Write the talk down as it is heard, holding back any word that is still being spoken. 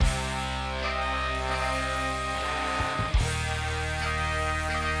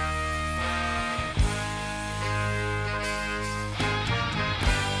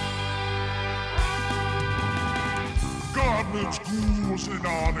those ghouls and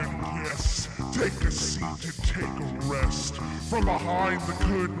on and yes, take a seat and take a rest. From behind the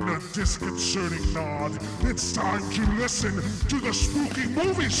curtain, a disconcerting nod. It's time to listen to the Spooky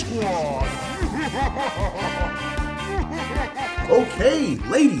Movie Squad. Okay,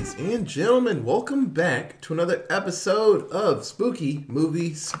 ladies and gentlemen, welcome back to another episode of Spooky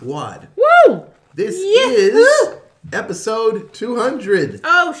Movie Squad. Woo! This is episode 200.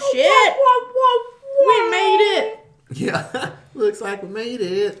 Oh shit! We made it! Yeah, looks like we made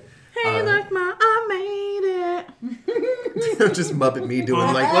it. Hey, look, I made it. Just Muppet me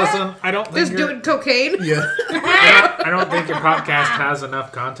doing like, Listen, I don't think Just doing cocaine. yeah, I don't think your podcast has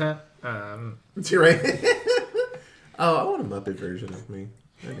enough content. you're right. Oh, I want a Muppet version of me.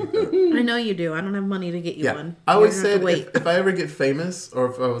 I know you do. I don't have money to get you Yeah, one. I always You're gonna said have to wait. if I ever get famous, or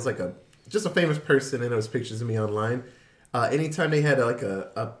if I was like just a famous person and there was pictures of me online, anytime they had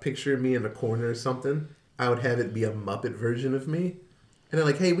a picture of me in a corner or something, I would have it be a Muppet version of me. And they're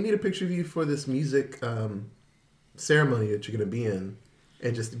like, hey, we need a picture of you for this music ceremony that you're going to be in.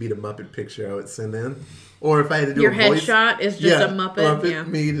 And just to be the Muppet picture I would send in. Or if I had to do Your a voice. headshot is just a Muppet. Yeah.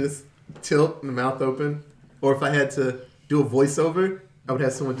 Me just tilt and the mouth open. Or if I had to do a voiceover, I would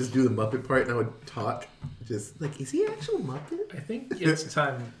have someone just do the Muppet part and I would talk. Just like, is he an actual Muppet? I think it's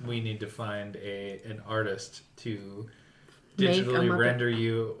time we need to find an artist to Make a digitally Muppet. render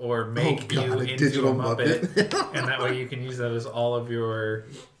you or make you a into digital a Muppet. Muppet. And that way you can use that as all of your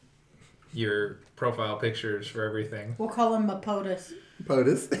profile pictures for everything. We'll call him POTUS.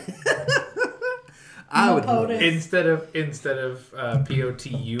 POTUS. I would love it. Instead of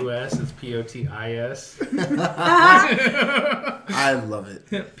POTUS, it's POTIS. I love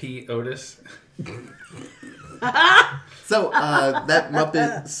it. P Otis. So, that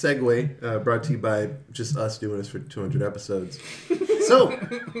Muppet segue brought to you by just us doing this for 200 episodes. So,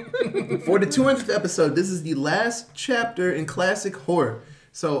 for the 200th episode, this is the last chapter in classic horror.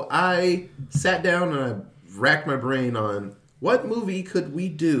 So, I sat down and I racked my brain on what movie could we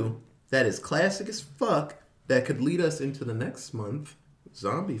do that is classic as fuck that could lead us into the next month,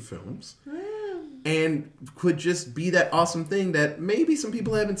 zombie films, and could just be that awesome thing that maybe some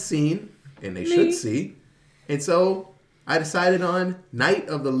people haven't seen and they should see. And so I decided on Night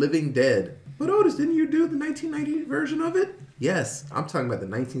of the Living Dead. But Otis, didn't you do the 1990 version of it? Yes, I'm talking about the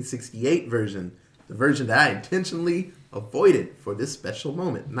 1968 version. The version that I intentionally avoided for this special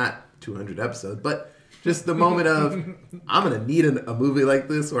moment. Not 200 episodes, but just the moment of, I'm going to need a movie like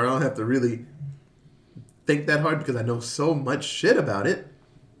this where I don't have to really think that hard because I know so much shit about it.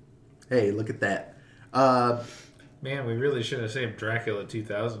 Hey, look at that. Man, we really should have saved Dracula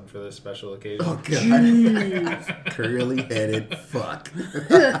 2000 for this special occasion. Oh, God. Curly-headed fuck.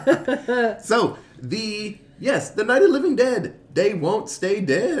 So, the Night of the Living Dead. They won't stay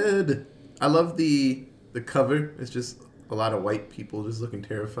dead. I love the cover. It's just a lot of white people just looking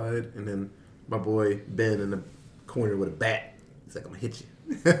terrified. And then my boy Ben in the corner with a bat. He's like, I'm going to hit you.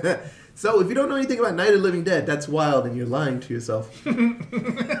 So, if you don't know anything about Night of the Living Dead, that's wild and you're lying to yourself.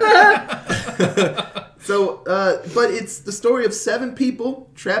 So, but it's the story of 7 people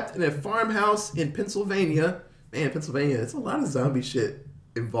trapped in a farmhouse in Pennsylvania. Man, Pennsylvania, it's a lot of zombie shit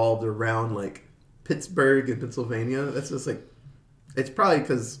involved around, like, Pittsburgh and Pennsylvania. That's just, like, it's probably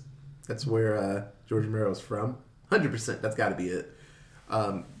because that's where George Romero's from. 100%, that's got to be it.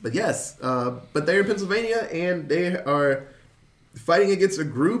 But yes, but they're in Pennsylvania, and they are fighting against a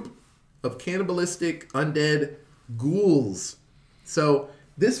group of cannibalistic undead ghouls. So,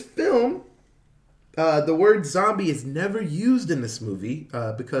 this film... the word zombie is never used in this movie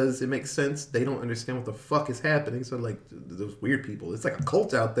because it makes sense. They don't understand what the fuck is happening. So, like, those weird people. It's like a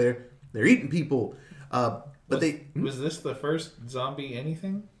cult out there. They're eating people. Was this the first zombie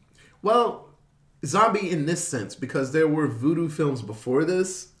anything? Well, zombie in this sense because there were voodoo films before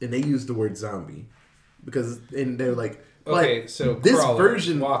this and they used the word zombie. And they're like... Okay, so this crawlers,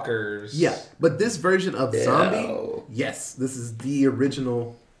 version... walkers... Yeah, but this version of zombie... Yes, this is the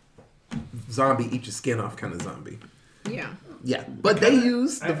original... zombie eat your skin off kind of zombie. Yeah, but they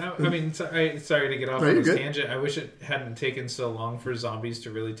use I mean, sorry to get off No, on you're this good. tangent. I wish it hadn't taken so long for zombies to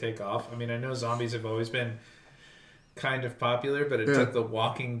really take off. I mean, I know zombies have always been kind of popular, but it took The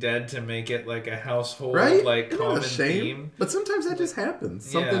Walking Dead to make it like a household, right? like Isn't that common a shame? theme. But sometimes that just happens.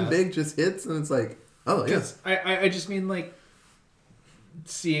 Something big just hits, and it's like, oh yes. I just mean like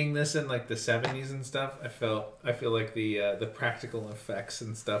seeing this in like the 70s and stuff. I feel like the practical effects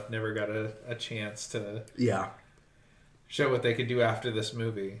and stuff never got a chance to show what they could do after this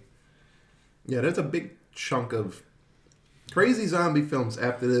movie. Yeah, there's a big chunk of crazy zombie films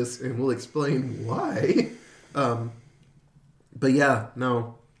after this, and we'll explain why. But yeah,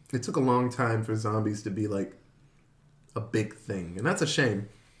 no, it took a long time for zombies to be like a big thing, and that's a shame.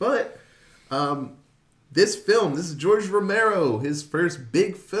 But this is George Romero, his first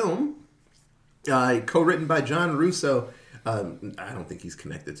big film, co-written by John Russo. I don't think he's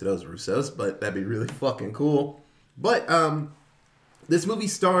connected to those Russos, but that'd be really fucking cool. But this movie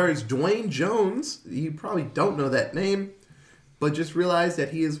stars Dwayne Jones. You probably don't know that name, but just realize that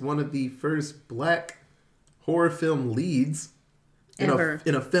he is one of the first black horror film leads in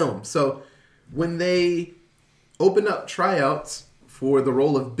a film. So when they opened up tryouts for the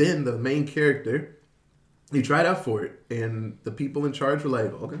role of Ben, the main character, he tried out for it, and the people in charge were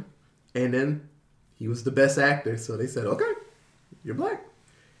like, okay. And then he was the best actor, so they said, okay, you're black.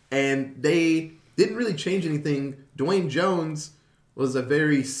 And they didn't really change anything. Dwayne Jones was a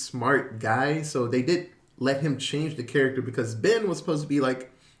very smart guy, so they did let him change the character because Ben was supposed to be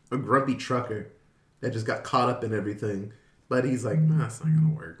like a grumpy trucker that just got caught up in everything. But he's like, nah, it's not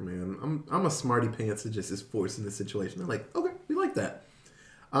gonna work, man. I'm a smarty pants that just is forced in this situation. They're like, okay, we like that.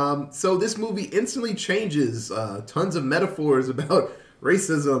 So this movie instantly changes. Tons of metaphors about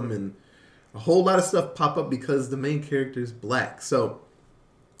racism and a whole lot of stuff pop up because the main character is black. So,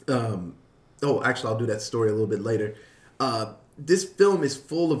 actually, I'll do that story a little bit later. This film is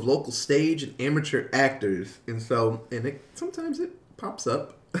full of local stage and amateur actors, and sometimes it pops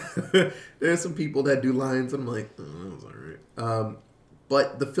up. There are some people that do lines, and I'm like, oh, that was alright.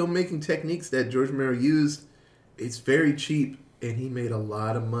 But the filmmaking techniques that George Romero used, it's very cheap, and he made a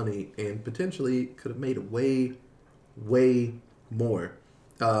lot of money, and potentially could have made way, way more.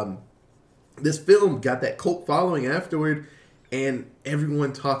 This film got that cult following afterward, and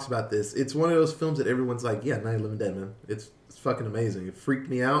everyone talks about this. It's one of those films that everyone's like, yeah, Night of the Living Dead, man. It's fucking amazing. It freaked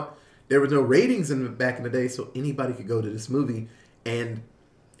me out. There was no ratings back in the day, so anybody could go to this movie, and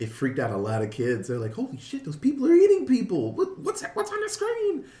it freaked out a lot of kids. They're like, holy shit, those people are eating people. What's on the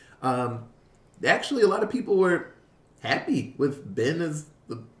screen? Actually, a lot of people were happy with Ben as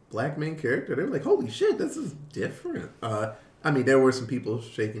the black main character. They were like, holy shit, this is different. There were some people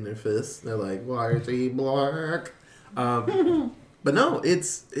shaking their fists. They're like, why is he black? But no,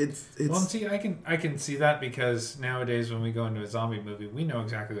 it's. Well, see, I can see that because nowadays when we go into a zombie movie, we know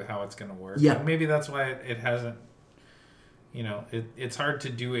exactly how it's going to work. Yeah. And maybe that's why it hasn't. It's hard to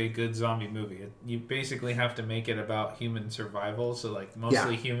do a good zombie movie. You basically have to make it about human survival. So like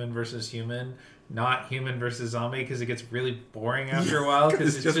mostly human versus human, not human versus zombie, because it gets really boring after a while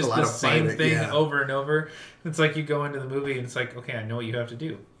because it's just the same thing over and over. It's like you go into the movie and it's like, okay, I know what you have to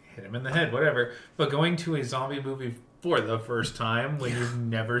do. Hit him in the head, whatever. But going to a zombie movie for the first time when you've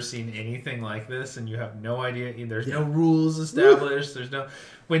never seen anything like this and you have no idea, there's no rules established, there's no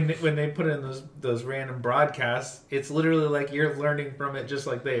when they put in those random broadcasts, it's literally like you're learning from it just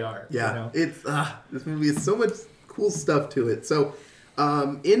like they are. It's this movie has so much cool stuff to it. So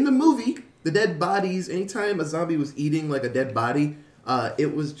in the movie, the dead bodies, anytime a zombie was eating like a dead body,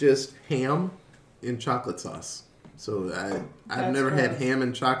 it was just ham and chocolate sauce. So I've never had ham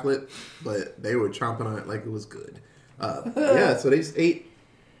and chocolate, but they were chomping on it like it was good. So they just ate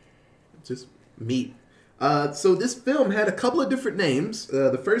just meat. So this film had a couple of different names.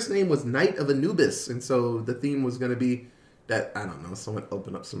 The first name was Night of Anubis, and so the theme was going to be that, I don't know, someone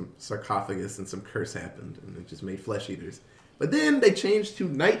opened up some sarcophagus and some curse happened, and it just made flesh eaters. But then they changed to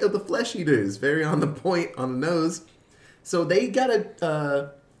Night of the Flesh Eaters, very on the point, on the nose. So they got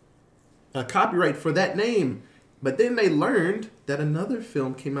a copyright for that name. But then they learned that another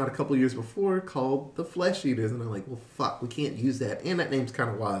film came out a couple years before called The Flesh Eaters. And they're like, well, fuck, we can't use that. And that name's kind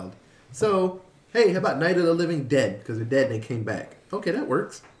of wild. So, hey, how about Night of the Living Dead? Because they're dead and they came back. Okay, that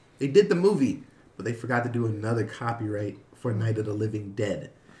works. They did the movie, but they forgot to do another copyright for Night of the Living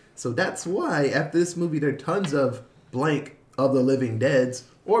Dead. So that's why after this movie, there are tons of blank of the Living Deads,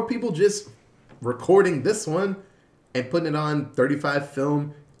 or people just recording this one and putting it on 35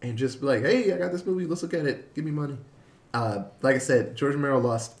 film and just be like, hey, I got this movie, let's look at it, give me money. Like I said, George Romero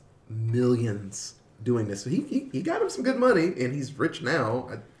lost millions doing this. So he got him some good money, and he's rich now.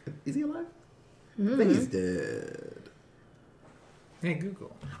 Is he alive? I think he's dead. Hey,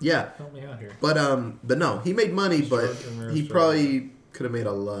 Google. Yeah. Help me out here. But no, he made money, but he probably could have made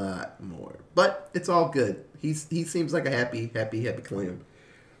a lot more. But it's all good. He seems like a happy clam.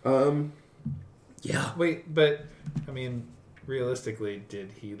 Yeah. Wait, but, realistically,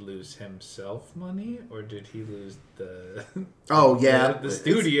 did he lose himself money, or did he lose the the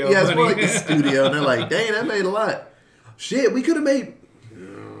studio money? It's more like the studio, and they're like, dang, I made a lot. Shit, we could have made...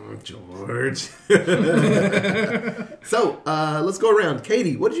 George. So, let's go around.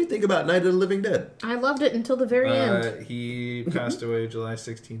 Katie, what did you think about Night of the Living Dead? I loved it until the very end. He passed away July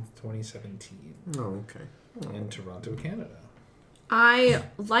 16th, 2017. Oh, okay. In Toronto, Canada. I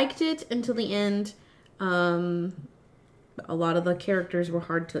liked it until the end. A lot of the characters were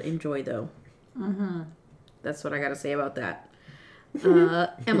hard to enjoy, though. Mm-hmm. That's what I got to say about that.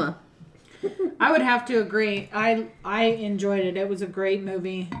 Emma. I would have to agree. I enjoyed it. It was a great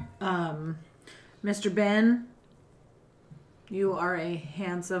movie. Mr. Ben, you are a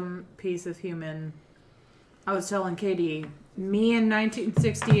handsome piece of human. I was telling Katie, me in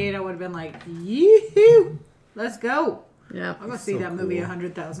 1968, I would have been like, yee-hoo, let's go. Yeah. I'm going to see that movie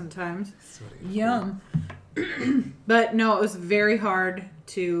 100,000 times. Yum. But no, it was very hard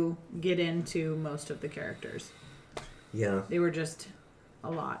to get into most of the characters. Yeah. They were just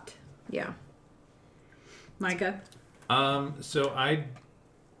a lot. Yeah. Micah? So I,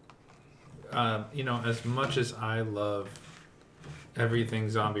 as much as I love everything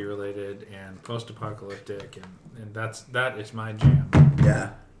zombie related and post-apocalyptic and that is my jam.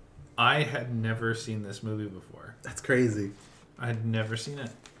 Yeah. I had never seen this movie before. That's crazy. I had never seen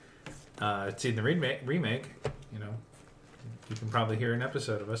it. I'd seen the remake. You can probably hear an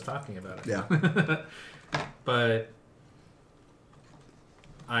episode of us talking about it. Yeah. But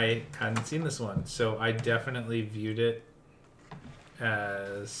I hadn't seen this one, so I definitely viewed it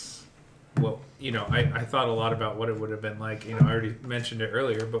as, well, I thought a lot about what it would have been like. I already mentioned it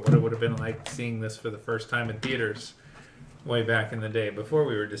earlier, but what it would have been like seeing this for the first time in theaters way back in the day before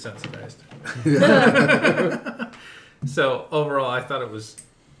we were desensitized. So overall, I thought it was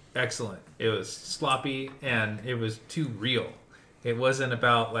excellent. It was sloppy and it was too real. It wasn't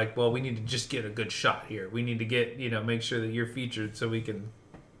about like, well, we need to just get a good shot here. We need to get, make sure that you're featured so we can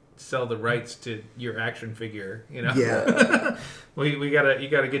sell the rights to your action figure. Yeah. you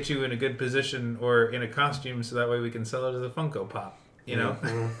gotta get you in a good position or in a costume so that way we can sell it as a Funko Pop.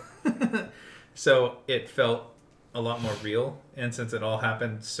 Mm-hmm. So it felt a lot more real, and since it all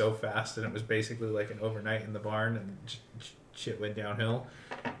happened so fast and it was basically like an overnight in the barn and shit went downhill,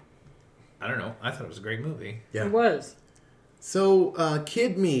 I don't know, I thought it was a great movie. Yeah. It was. So,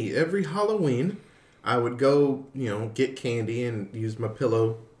 kid me, every Halloween, I would go, get candy and use my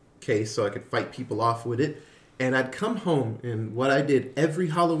pillowcase so I could fight people off with it. And I'd come home, and what I did every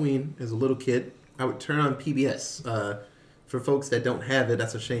Halloween as a little kid, I would turn on PBS. For folks that don't have it,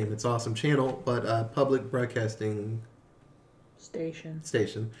 that's a shame. It's an awesome channel, but public broadcasting Station.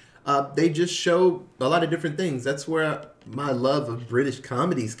 They just show a lot of different things. That's where my love of British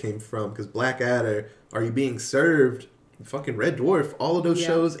comedies came from, because Blackadder, Are You Being Served, fucking Red Dwarf, all of those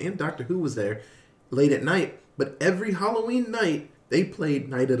shows, and Doctor Who was there late at night. But every Halloween night, they played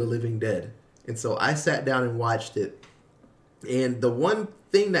Night of the Living Dead. And so I sat down and watched it. And the one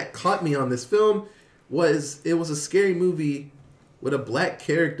thing that caught me on this film was it was a scary movie with a black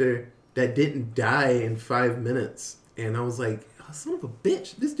character that didn't die in 5 minutes. And I was like, oh, son of a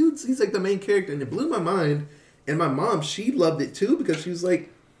bitch. This dude, he's like the main character. And it blew my mind. And my mom, she loved it too, because she was like,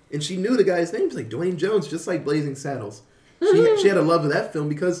 and she knew the guy's name. He's like Dwayne Jones, just like Blazing Saddles. She had a love of that film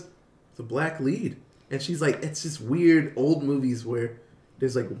because it's a black lead. And she's like, it's just weird old movies where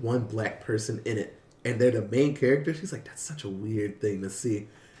there's like one black person in it and they're the main character. She's like, that's such a weird thing to see.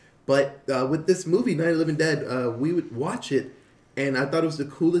 But with this movie, Night of the Living Dead, we would watch it, and I thought it was the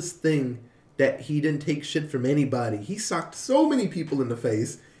coolest thing that he didn't take shit from anybody. He socked so many people in the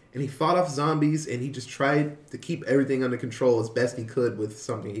face, and he fought off zombies, and he just tried to keep everything under control as best he could with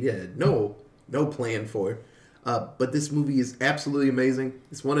something he had no plan for. But this movie is absolutely amazing.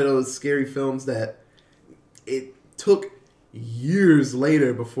 It's one of those scary films that it took years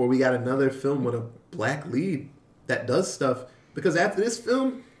later before we got another film with a black lead that does stuff. Because after this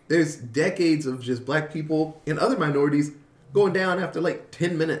film, there's decades of just black people and other minorities going down after like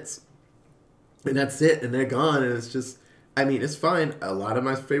 10 minutes. And that's it. And they're gone. And it's just, it's fine. A lot of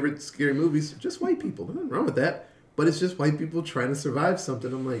my favorite scary movies are just white people. There's nothing wrong with that. But it's just white people trying to survive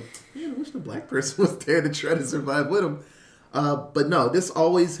something. I'm like, man, I wish the black person was there to try to survive with them. But no, this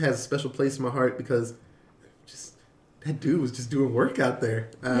always has a special place in my heart because just that dude was just doing work out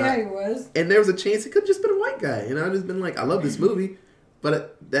there. Yeah, he was. And there was a chance it could have just been a white guy. And I've just been like, I love this movie.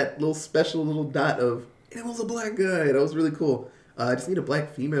 But that little special little dot of, it was a black guy. That was really cool. I just need a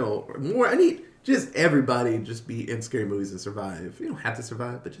black female or more. I need just everybody just be in scary movies and survive. You don't have to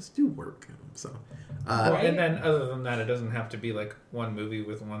survive, but just do work. So, and then other than that, it doesn't have to be like one movie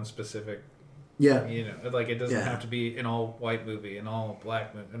with one specific. Yeah. Like it doesn't have to be an all white movie, an all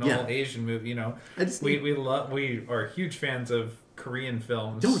black movie, an all Asian movie. We are huge fans of Korean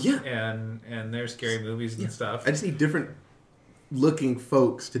films. Oh yeah. And their scary movies and stuff. I just need different looking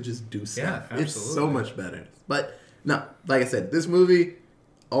folks to just do stuff. Yeah, it's so much better. But no, like I said, this movie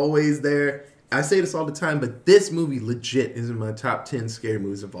always there. I say this all the time, but this movie legit is in my top 10 scary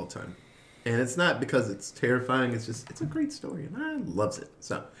movies of all time. And it's not because it's terrifying. It's just, it's a great story, and I loves it.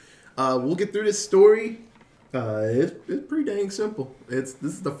 So we'll get through this story It's pretty dang simple. This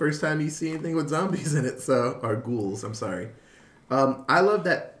is the first time you see anything with zombies in it, or ghouls. I'm sorry. I love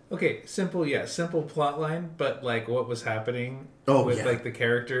that. Okay, simple plot line, but like what was happening with like the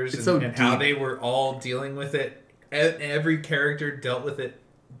characters and how they were all dealing with it. Every character dealt with it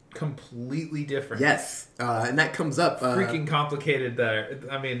completely different. Yes, and that comes up. Freaking complicated there.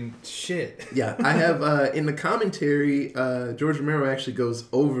 I mean, shit. Yeah, I have in the commentary, George Romero actually goes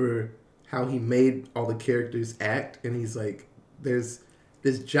over how he made all the characters act, and he's like, there's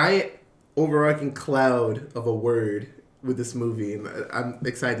this giant overarching cloud of a word with this movie, and I'm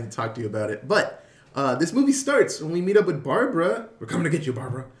excited to talk to you about it. But this movie starts when we meet up with Barbara. We're coming to get you,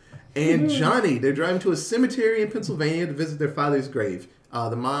 Barbara. And Johnny. They're driving to a cemetery in Pennsylvania to visit their father's grave.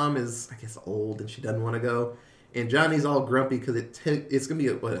 The mom is, I guess, old, and she doesn't want to go. And Johnny's all grumpy because it's going to be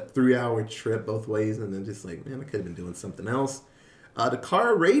a 3-hour trip both ways, and then just like, man, I could have been doing something else. The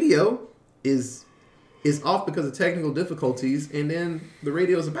car radio is off because of technical difficulties, and then the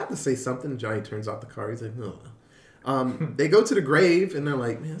radio is about to say something, and Johnny turns off the car. He's like, oh. They go to the grave, and they're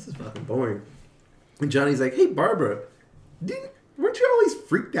like, man, this is fucking boring. And Johnny's like, hey, Barbara, weren't you always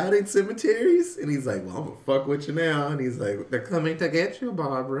freaked out in cemeteries? And he's like, well, I'm gonna fuck with you now. And he's like, they're coming to get you,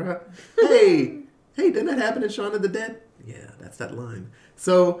 Barbara. Hey, didn't that happen in Shaun of the Dead? Yeah, that's that line.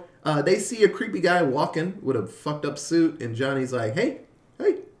 So they see a creepy guy walking with a fucked up suit, and Johnny's like, hey,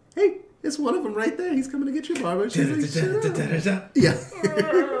 it's one of them right there. He's coming to get you, Barbara. She's like, yeah.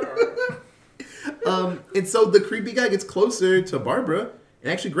 And so the creepy guy gets closer to Barbara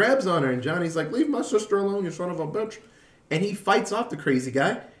and actually grabs on her. And Johnny's like, leave my sister alone, you son of a bitch. And he fights off the crazy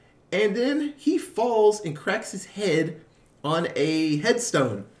guy. And then he falls and cracks his head on a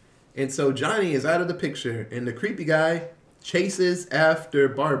headstone. And so Johnny is out of the picture. And the creepy guy chases after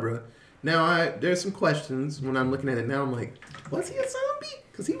Barbara. Now, there's some questions when I'm looking at it now. I'm like, was he a zombie?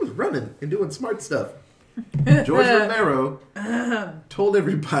 Because he was running and doing smart stuff. George Romero told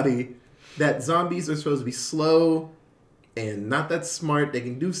everybody that zombies are supposed to be slow and not that smart. They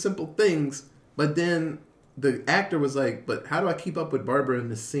can do simple things. But then the actor was like, but how do I keep up with Barbara in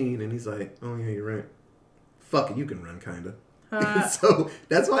this scene? And he's like, oh, yeah, you're right. Fuck it, you can run, kind of. So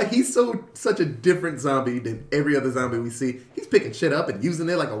that's why he's such a different zombie than every other zombie we see. He's picking shit up and using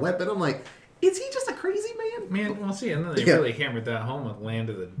it like a weapon. I'm like, is he just a crazy man? Man, well, see, and then they really hammered that home with Land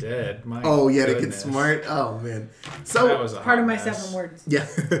of the Dead. My to get goodness. smart. Oh, man. So that was a part of my mess. 7 words. Yeah.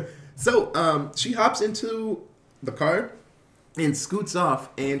 So she hops into the car and scoots off,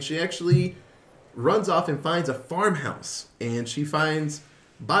 and she actually runs off and finds a farmhouse. And she finds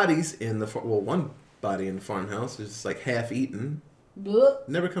bodies in the one body in the farmhouse is just like half eaten. Blech.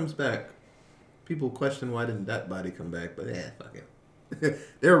 Never comes back. People question why didn't that body come back, but fuck it.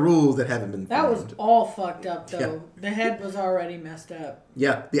 There are rules that haven't been That found. was all fucked up, though. Yeah. The head was already messed up.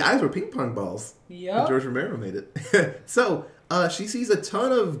 Yeah, the eyes were ping pong balls. Yep. George Romero made it. So she sees a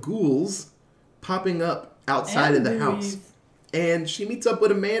ton of ghouls popping up outside of the house. And she meets up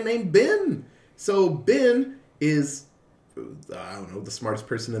with a man named Ben. So Ben is, I don't know, the smartest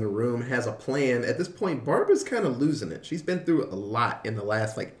person in the room, has a plan. At this point, Barbara's kind of losing it. She's been through a lot in the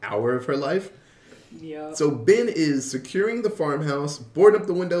last hour of her life. Yeah. So Ben is securing the farmhouse, boarding up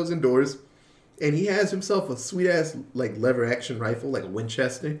the windows and doors, and he has himself a sweet ass lever action rifle, like a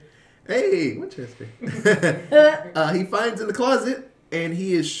Winchester. Hey, Winchester. He finds in the closet, and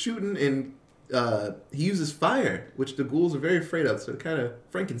he is shooting, and he uses fire, which the ghouls are very afraid of. So kind of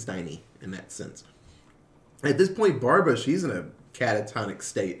Frankenstein-y in that sense. At this point, Barbara, she's in a catatonic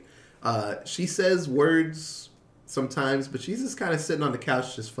state. She says words sometimes, but she's just kind of sitting on the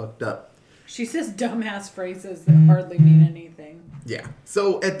couch, just fucked up. She says dumbass phrases that hardly mean anything. Yeah.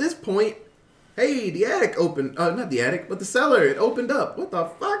 So at this point, hey, the attic opened. Not the attic, but the cellar. It opened up. What the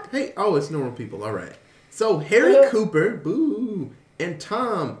fuck? Hey, it's normal people. All right. So Harry Cooper, boo, and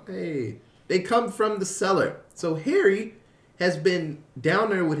Tom, hey, they come from the cellar. So Harry has been down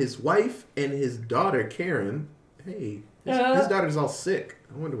there with his wife and his daughter, Karen. Hey, his daughter's all sick.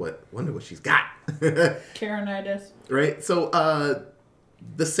 I wonder what she's got. Karenitis. Right? So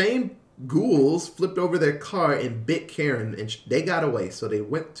the same ghouls flipped over their car and bit Karen, and they got away. So they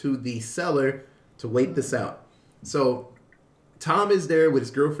went to the cellar to wait this out. So Tom is there with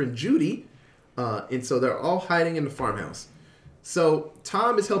his girlfriend Judy, and so they're all hiding in the farmhouse. So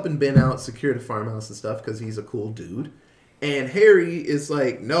Tom is helping Ben out secure the farmhouse and stuff because he's a cool dude. And Harry is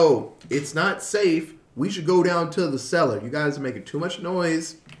like, no, it's not safe. We should go down to the cellar. You guys are making too much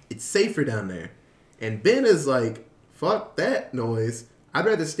noise. It's safer down there. And Ben is like, fuck that noise. I'd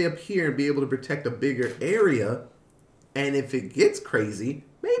rather stay up here and be able to protect a bigger area. And if it gets crazy,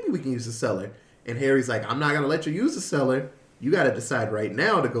 maybe we can use the cellar. And Harry's like, I'm not going to let you use the cellar. You got to decide right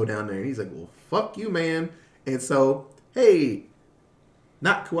now to go down there. And he's like, well, fuck you, man. And so, hey,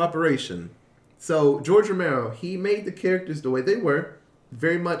 not cooperation. So George Romero, he made the characters the way they were.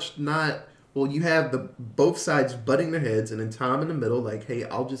 Very much not, well, you have the both sides butting their heads, and then Tom in the middle, like, hey,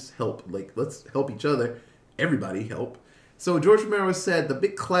 I'll just help. Like, let's help each other. Everybody help. So George Romero said the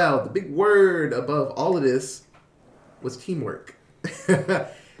big cloud, the big word above all of this was teamwork.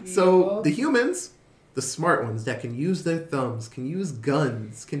 So the humans, the smart ones that can use their thumbs, can use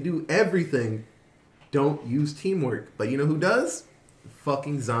guns, can do everything, don't use teamwork. But you know who does?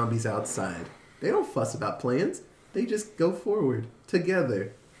 Fucking zombies outside. They don't fuss about plans. They just go forward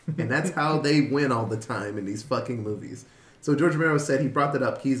together. And that's how they win all the time in these fucking movies. So George Romero said, he brought that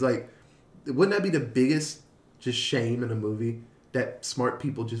up. He's like, wouldn't that be the biggest just shame in a movie? That smart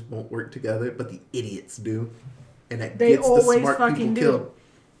people just won't work together, but the idiots do. And that They gets the always smart fucking people do. killed.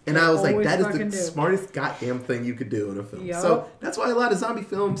 And I was like, that is the do. smartest goddamn thing you could do in a film. Yup. So that's why a lot of zombie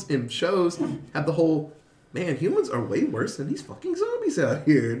films and shows have the whole, man, humans are way worse than these fucking zombies out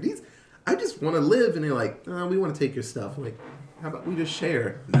here. I just want to live. And they're like, we want to take your stuff. I'm like, how about we just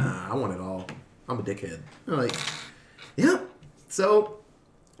share? Nah, I want it all. I'm a dickhead. They're like, yeah. So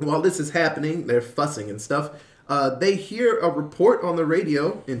while this is happening, they're fussing and stuff. They hear a report on the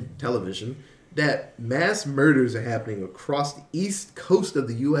radio and television that mass murders are happening across the east coast of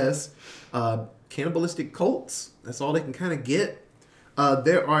the U.S. Cannibalistic cults. That's all they can kind of get.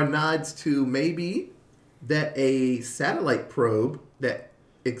 There are nods to maybe that a satellite probe that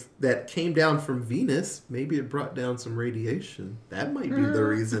came down from Venus, maybe it brought down some radiation. That might be the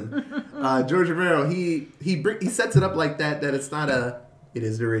reason. George Romero, he sets it up like that it's not it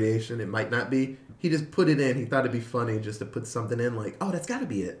is the radiation. It might not be. He just put it in. He thought it'd be funny just to put something in like, oh, that's got to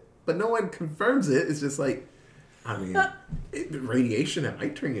be it. But no one confirms it. It's just like, I mean, radiation that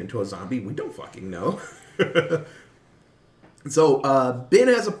might turn you into a zombie. We don't fucking know. So Ben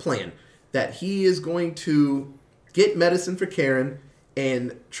has a plan that he is going to get medicine for Karen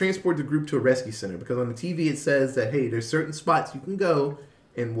and transport the group to a rescue center. Because on the TV it says that, hey, there's certain spots you can go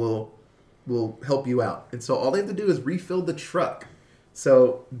and we'll help you out. And so all they have to do is refill the truck.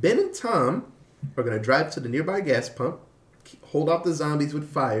 So Ben and Tom are going to drive to the nearby gas pump, hold off the zombies with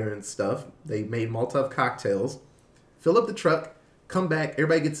fire and stuff. They made Molotov cocktails. Fill up the truck, come back,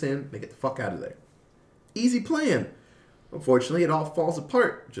 everybody gets in, they get the fuck out of there. Easy plan. Unfortunately, it all falls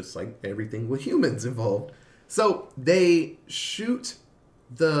apart, just like everything with humans involved. So they shoot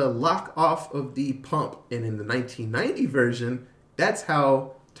the lock off of the pump, and in the 1990 version, that's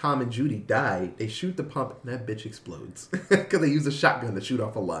how Tom and Judy die. They shoot the pump, and that bitch explodes. Because they use a shotgun to shoot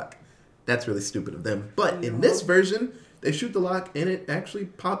off a lock. That's really stupid of them. But in this version, they shoot the lock, and it actually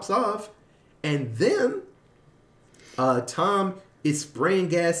pops off. And then Tom is spraying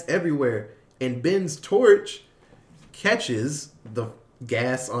gas everywhere. And Ben's torch catches the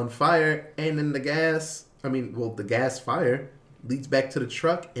gas on fire. And then the gas fire leads back to the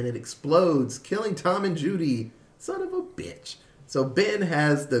truck, and it explodes, killing Tom and Judy. Son of a bitch. So Ben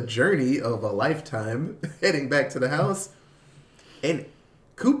has the journey of a lifetime heading back to the house. And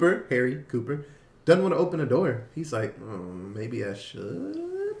Harry Cooper, doesn't want to open the door. He's like, maybe I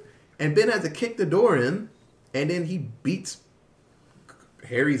should. And Ben has to kick the door in, and then he beats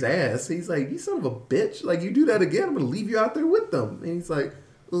Harry's ass. He's like, you son of a bitch. Like, you do that again, I'm going to leave you out there with them. And he's like,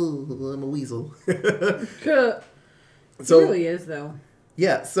 oh, I'm a weasel. It really is, though.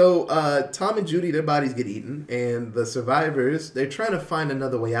 Yeah, so Tom and Judy, their bodies get eaten, and the survivors, they're trying to find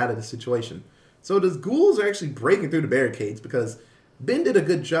another way out of the situation. So the ghouls are actually breaking through the barricades because Ben did a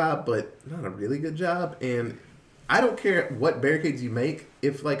good job, but not a really good job. And I don't care what barricades you make.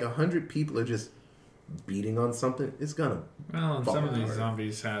 If like 100 people are just beating on something, it's gonna. Well, and some of these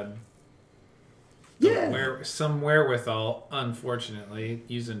zombies had Yeah. Some wherewithal, unfortunately,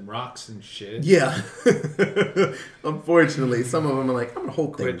 using rocks and shit. Yeah. Unfortunately, some of them are like, I'm gonna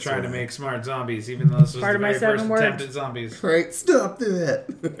hold Quit trying to make smart zombies, even though this was Part the of my very 7 first words. attempt at zombies. Right, stop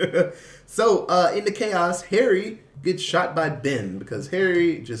that. So, in the chaos, Harry gets shot by Ben because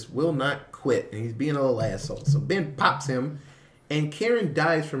Harry just will not quit, and he's being a little asshole. So Ben pops him, and Karen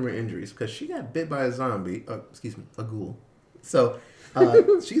dies from her injuries because she got bit by a zombie. A ghoul. So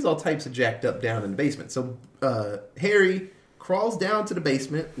she's all types of jacked up down in the basement. So Harry crawls down to the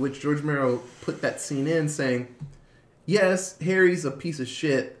basement, which George Romero put that scene in saying, yes, Harry's a piece of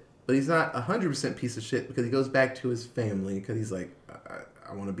shit, but he's not 100% piece of shit because he goes back to his family because he's like,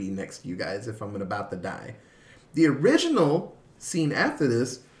 I want to be next to you guys if I'm about to die. The original scene after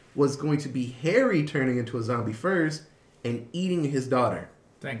this was going to be Harry turning into a zombie first and eating his daughter.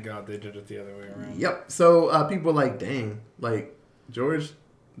 Thank God they did it the other way around. Yep. So people are like, dang, like, George,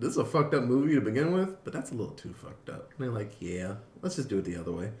 this is a fucked up movie to begin with, but that's a little too fucked up. And they're like, yeah, let's just do it the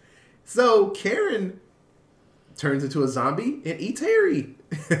other way. So Karen turns into a zombie and eats Harry.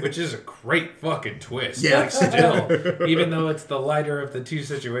 Which is a great fucking twist. Yeah. Like, still, even though it's the lighter of the two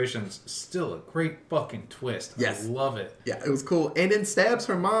situations, still a great fucking twist. Yes. I love it. Yeah, it was cool. And then stabs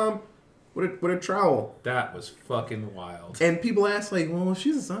her mom with a trowel. That was fucking wild. And people ask, like, well, if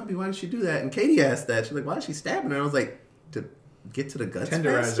she's a zombie, why did she do that? And Katie asked that. She's like, why is she stabbing her? I was like, to get to the guts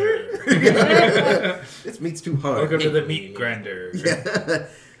faster? Tenderizer. This meat's too hard. Welcome to the meat grinder. Yeah.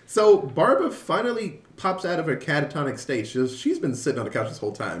 So Barbara finally pops out of her catatonic state. She's been sitting on the couch this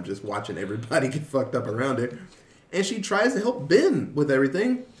whole time, just watching everybody get fucked up around her. And she tries to help Ben with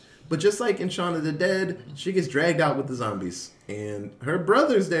everything. But just like in Shaun of the Dead, she gets dragged out with the zombies. And her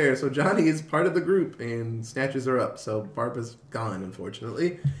brother's there, so Johnny is part of the group and snatches her up. So Barbara's gone,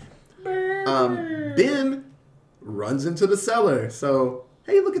 unfortunately. Ben runs into the cellar. So,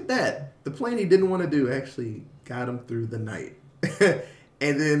 hey, look at that. The plan he didn't want to do actually got him through the night.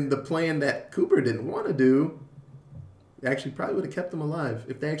 And then the plan that Cooper didn't want to do actually probably would have kept them alive.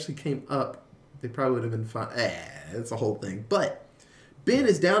 If they actually came up, they probably would have been fine. It's a whole thing. But Ben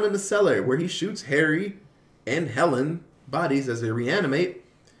is down in the cellar where he shoots Harry and Helen bodies as they reanimate.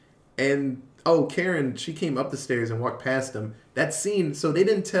 And, Karen, she came up the stairs and walked past them. That scene, so they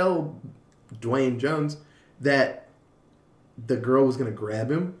didn't tell Dwayne Jones that the girl was going to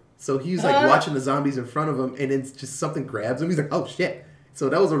grab him. So he's like watching the zombies in front of him, and then just something grabs him. He's like, oh shit. So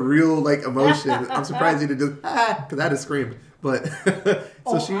that was a real like emotion. I'm surprised he didn't just because I'd have screamed. But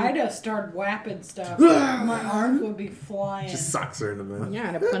I'd have started whapping stuff. My arms would be flying. Just socks her in the mouth. Yeah,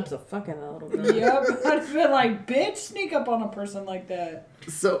 I'd have punched the fuck out of that little girl. Yep, I'd have been like, bitch, sneak up on a person like that.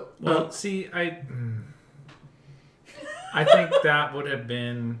 So Well, see, I think that would have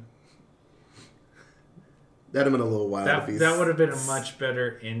been that'd have been a little wild. that would have been a much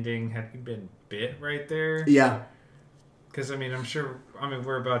better ending had he been bit right there. Yeah. Because,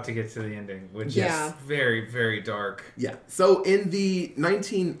 we're about to get to the ending, which Yeah. is very, very dark. Yeah. So in the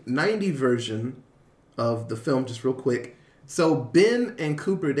 1990 version of the film, just real quick, so Ben and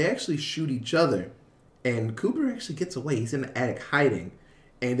Cooper, they actually shoot each other. And Cooper actually gets away. He's in the attic hiding.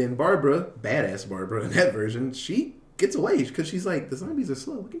 And then Barbara, badass Barbara in that version, she gets away because she's like, the zombies are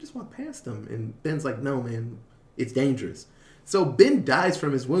slow. We can just walk past them. And Ben's like, no, man, it's dangerous. So Ben dies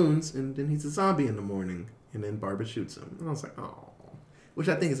from his wounds, and then he's a zombie in the morning. And then Barbara shoots him. And I was like, oh. Which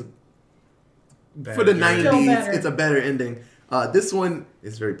I think is, for the 90s, it's a better ending. This one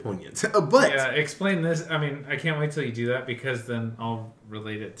is very poignant. But Yeah, explain this. I can't wait till you do that because then I'll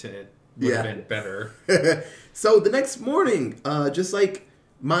relate it to it. Would have been better. So the next morning, just like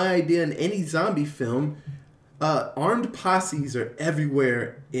my idea in any zombie film, armed posses are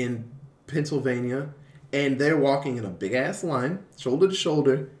everywhere in Pennsylvania. And they're walking in a big-ass line, shoulder to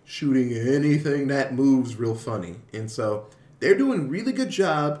shoulder, shooting anything that moves real funny. And so they're doing a really good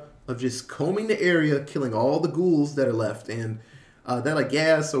job of just combing the area, killing all the ghouls that are left. And they're like,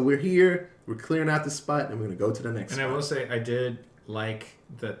 yeah, so we're here, we're clearing out the spot, and we're going to go to the next spot. And I will say, I did like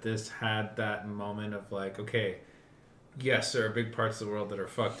that this had that moment of like, okay, yes, there are big parts of the world that are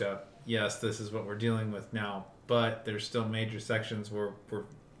fucked up. Yes, this is what we're dealing with now. But there's still major sections where we're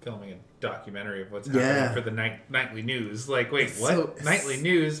filming a documentary of what's happening for the nightly news. Like, wait, what? So, nightly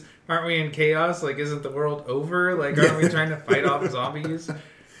news? Aren't we in chaos? Like, isn't the world over? Like, aren't we trying to fight off zombies?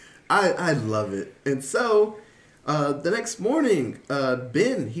 I love it. And so, the next morning,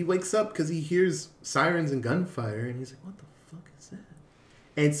 Ben, he wakes up because he hears sirens and gunfire, and he's like, what the fuck is that?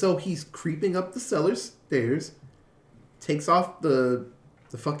 And so he's creeping up the cellar stairs, takes off the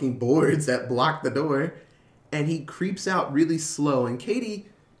fucking boards that block the door, and he creeps out really slow. And Katie,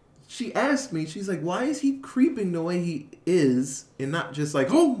 she asked me, she's like, why is he creeping the way he is and not just like,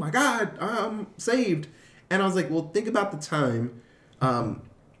 oh my God, I'm saved. And I was like, well, think about the time.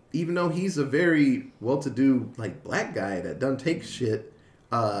 Even though he's a very well-to-do like black guy that doesn't take shit,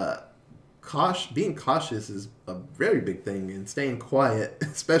 being cautious is a very big thing, and staying quiet,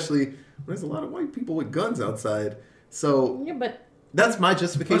 especially when there's a lot of white people with guns outside. So Yeah, but that's my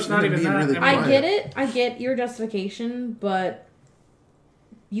justification Well, for it's not being even that. really I quiet. I get it. I get your justification, but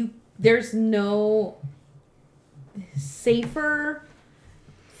there's no safer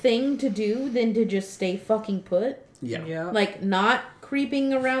thing to do than to just stay fucking put. Yeah. Like, not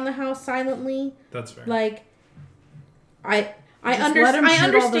creeping around the house silently. That's fair. Like, I Just let him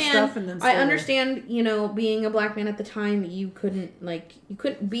shoot all the stuff and then I stay understand, being a black man at the time, you couldn't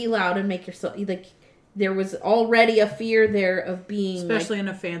be loud and make yourself, like, there was already a fear there of being, especially in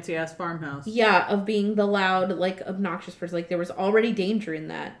a fancy ass farmhouse. Yeah, of being the loud, like, obnoxious person. Like, there was already danger in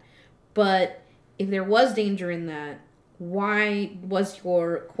that. But if there was danger in that, why was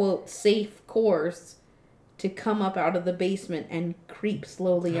your, quote, safe course to come up out of the basement and creep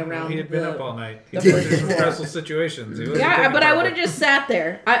slowly around. He had been up all night. He the was in first some floor. stressful situations. He wasn't Yeah, thinking but I about would have what- just sat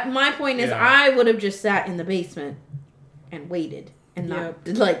there. My point is, Yeah. I would have just sat in the basement and waited and not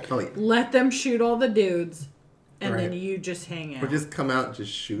like. Oh, yeah. Let them shoot all the dudes, and then Right. you just hang out. Or just come out and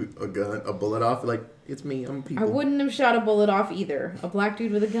just shoot a bullet off. Like, it's me, I'm people. I wouldn't have shot a bullet off either. A black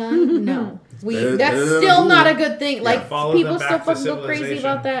dude with a gun? No. better That's than a still bullet. not a good thing. Like, follow people them still back to fucking go crazy civilization.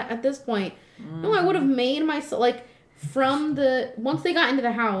 about that at this point. No, I would have made myself, like, once they got into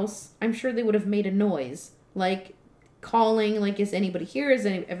the house, I'm sure they would have made a noise. Like, calling, like, is anybody here? Is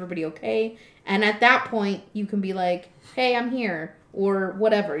everybody okay? And at that point, you can be like, hey, I'm here. Or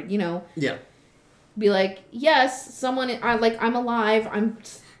whatever, you know. Yeah. Be like, yes, I'm alive.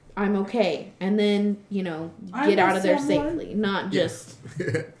 I'm okay. And then, you know, get out of there safely. Not just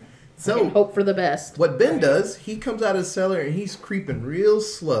So, hope for the best. what Ben does, he comes out of the cellar and he's creeping real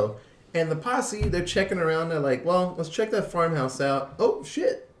slow. And the posse, they're checking around. They're like, well, let's check that farmhouse out. Oh,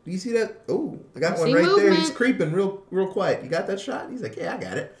 shit. Do you see that? Oh, I got one See right there. movement. He's creeping real quiet. You got that shot? He's like, yeah, I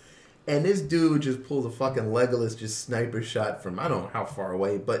got it. And this dude just pulls a fucking Legolas just sniper shot from I don't know how far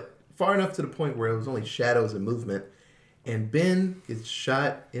away, but far enough to the point where it was only shadows and movement. And Ben gets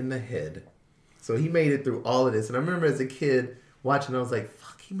shot in the head. So he made it through all of this. And I remember as a kid watching, I was like,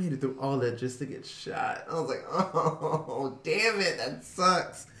 fuck, he made it through all that just to get shot. I was like, oh, damn it, that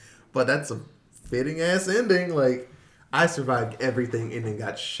sucks. But that's a fitting ass ending. Like, I survived everything and then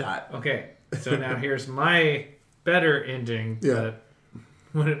got shot. Okay, so now here's my better ending Yeah. that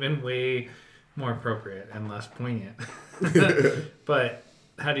would have been way more appropriate and less poignant. But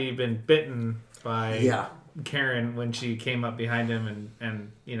had he been bitten by Yeah. Karen when she came up behind him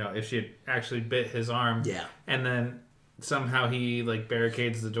and you know, if she had actually bit his arm, Yeah. and then somehow he like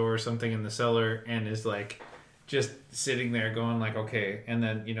barricades the door or something in the cellar and is like just sitting there going like, okay, and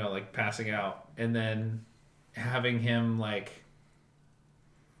then, you know, like passing out, and then having him like,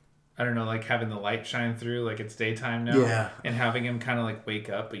 I don't know, like having the light shine through, like it's daytime now, Yeah. and having him kind of like wake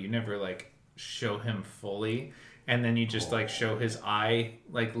up, but you never like show him fully, and then you just like show his eye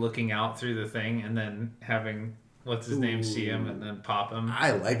like looking out through the thing, and then having what's his name see him and then pop him.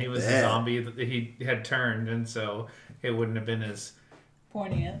 I like and he was that. the zombie that he had turned, and so it wouldn't have been as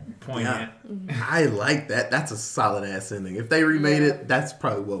Poignant. poignant. I like that. That's a solid ass ending. If they remade it, that's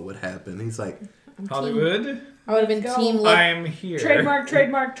probably what would happen. He's like, Hollywood, I would have been Let's go. team let I'm here. Trademark.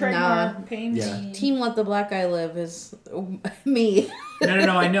 Nah. Pain Yeah. me. team let the black guy live is me.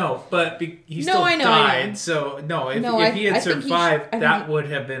 No, I know, but he No, still I know. died. So no, if he had I think survived, I that think would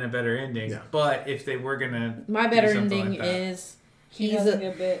have been a better ending. Yeah. But if they were gonna, My do better something ending like that. is He doesn't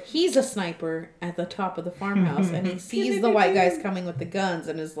get bit. he's a sniper at the top of the farmhouse and he sees the white guys coming with the guns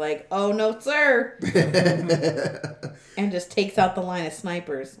and is like, oh no sir, and just takes out the line of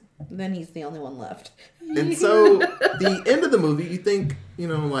snipers. Then he's the only one left. and so the end of the movie, you think, you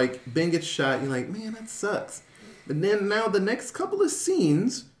know, like Ben gets shot. You're like, man, that sucks. But then now the next couple of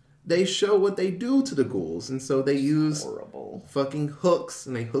scenes, they show what they do to the ghouls, and so they use Horrible. fucking hooks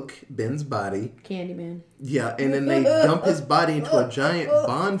and they hook Ben's body. Candyman. Yeah, and then they dump his body into a giant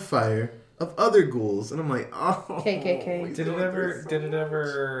bonfire of other ghouls, and I'm like, oh. KKK. he's Did it doing ever? this so Did it much.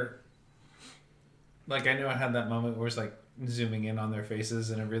 ever? Like I know I had that moment where it's like zooming in on their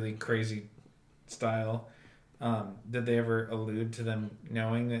faces in a really crazy style. Did they ever allude to them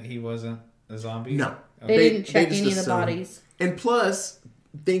knowing that he wasn't a zombie? No. They didn't check just any of the assumed. bodies. And plus,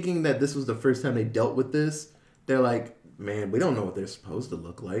 thinking that this was the first time they dealt with this, they're like, man, we don't know what they're supposed to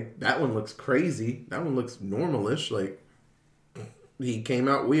look like. That one looks crazy. That one looks normalish. Like, he came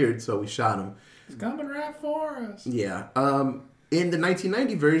out weird, so we shot him. He's coming right for us. Yeah. In the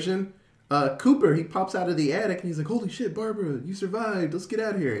 1990 version, Cooper, he pops out of the attic and he's like, holy shit, Barbara, you survived. Let's get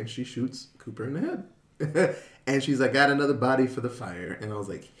out of here. And she shoots Cooper in the head. And she's like, got another body for the fire. And I was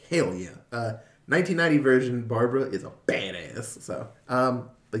like, hell yeah. 1990 version, Barbara is a badass. So,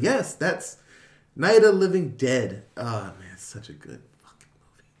 but yes, that's Night of the Living Dead. Oh, man, it's such a good fucking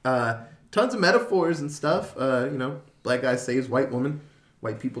movie. Tons of metaphors and stuff. You know, black guy saves white woman.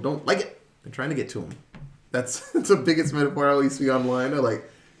 White people don't like it. They're trying to get to him. That's the biggest metaphor I always see online. They're like,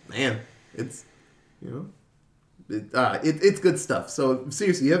 man, it's, you know, it's good stuff. So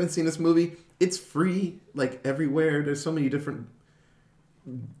seriously, you haven't seen this movie? It's free, like everywhere. There's so many different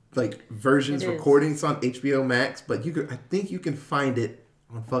like versions, It is. recordings on HBO Max, but I think you can find it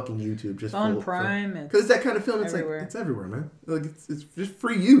on fucking YouTube. Just It's on Prime. because it's that kind of film. It's everywhere. like it's everywhere, man. Like it's just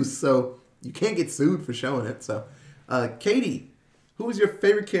free use, so you can't get sued for showing it. So, Katie, who was your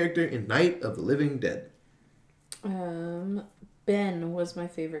favorite character in Night of the Living Dead? Ben was my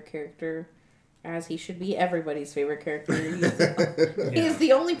favorite character. as he should be everybody's favorite character. He's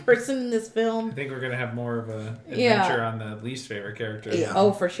the only person in this film. I think we're gonna have more of a adventure on the least favorite character. Yeah.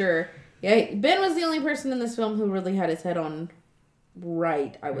 Oh, for sure. Yeah, Ben was the only person in this film who really had his head on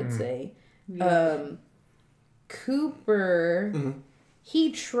right, I would say. Yeah. Cooper,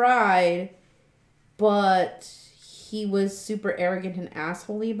 he tried, but he was super arrogant and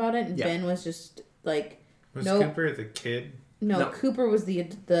assholey about it, and Ben was just like... Was Cooper the kid? No, Cooper was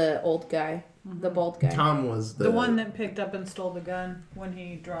the old guy, the bald guy. Tom was the one that picked up and stole the gun when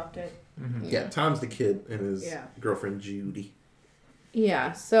he dropped it. Yeah, Tom's the kid and his girlfriend Judy.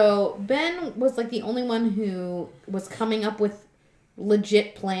 Yeah, so Ben was like the only one who was coming up with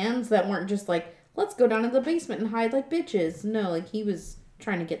legit plans that weren't just like, let's go down to the basement and hide like bitches. No, like he was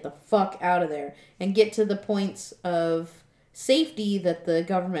trying to get the fuck out of there and get to the points of safety that the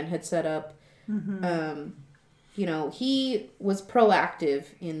government had set up. You know, he was proactive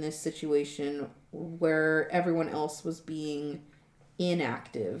in this situation where everyone else was being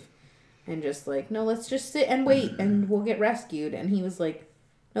inactive and just like, no, let's just sit and wait and we'll get rescued. And he was like,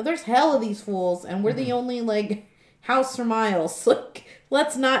 no, there's hell of these fools and we're the only like house for miles. Like,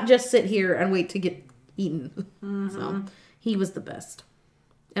 let's not just sit here and wait to get eaten. So he was the best.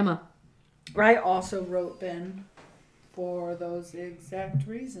 Emma. I also wrote Ben for those exact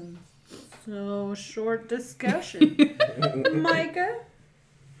reasons. So, short discussion. Micah?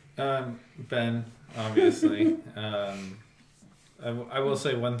 Ben, obviously. I will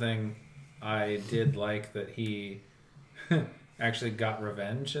say one thing. I did like that he actually got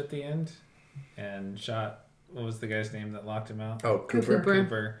revenge at the end and shot... What was the guy's name that locked him out? Oh,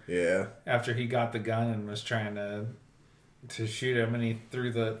 Cooper. Yeah. After he got the gun and was trying to shoot him, and he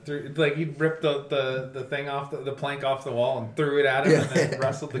threw he ripped the thing off the plank off the wall and threw it at him, and then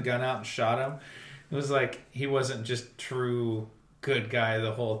wrestled the gun out and shot him. It was like he wasn't just true good guy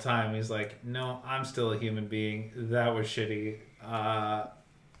the whole time. He's like, no, I'm still a human being. That was shitty.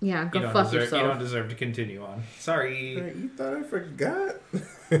 Yeah, go fuck yourself. You don't deserve to continue on. Sorry. You thought I forgot?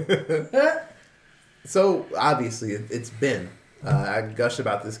 So, obviously, it's Ben. I gush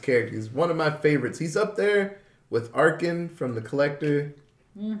about this character. He's one of my favorites. He's up there with Arkin from the Collector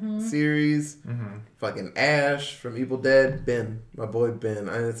series. Fucking Ash from Evil Dead. Ben. My boy Ben.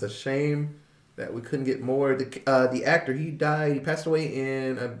 And it's a shame that we couldn't get more. The actor, he died. He passed away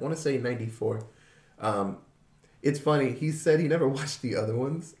in, I want to say, 94. It's funny. He said he never watched the other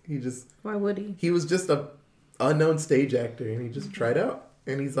ones. Why would he? He was just a unknown stage actor, and he just tried out.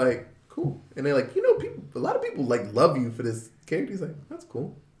 And he's like, cool. And they're like, a lot of people like love you for this character. He's like, that's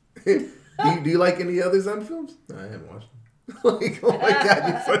cool. do you like any other zombie films? No, I haven't watched them. Like, oh my God,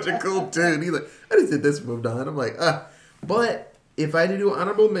 you're such a cool dude. He's like, I just did this, moved on. I'm like, But if I had to do an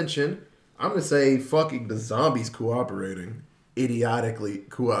honorable mention, I'm going to say fucking the zombies cooperating. Idiotically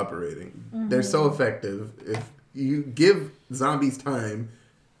cooperating. They're so effective. If you give zombies time,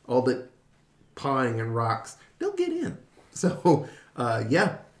 all the pawing and rocks, they'll get in. So,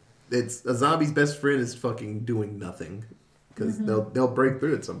 yeah. It's a zombie's best friend is fucking doing nothing because they'll break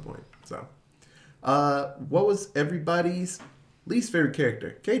through at some point. So, what was everybody's least favorite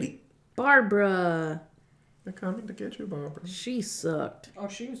character? Katie. Barbara. They're coming to get you, Barbara. She sucked. Oh,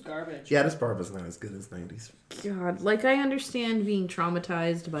 she was garbage. Yeah, this Barbara's not as good as 90s. God, like I understand being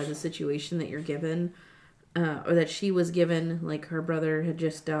traumatized by the situation that you're given, or that she was given. Like her brother had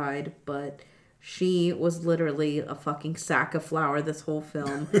just died, but. She was literally a fucking sack of flour this whole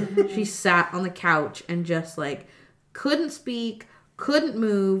film. She sat on the couch and just like couldn't speak, couldn't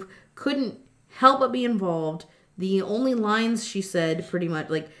move, couldn't help but be involved. The only lines she said pretty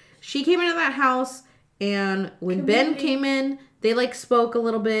much like she came into that house and when Ben came in, they like spoke a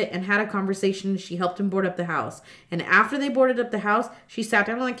little bit and had a conversation. She helped him board up the house. And after they boarded up the house, she sat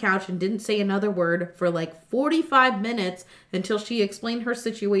down on the couch and didn't say another word for like 45 minutes until she explained her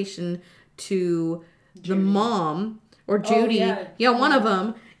situation to the mom or Judy, one of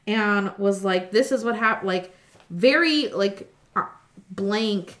them, and was like, this is what happened, like very like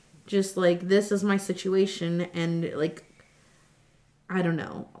blank, just like this is my situation, and like I don't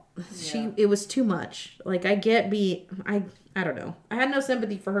know, it was too much. Like I don't know, I had no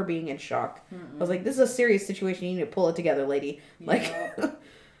sympathy for her being in shock. I was like, this is a serious situation, you need to pull it together, lady. Like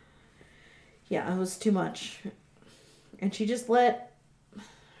yeah, it was too much, and she just let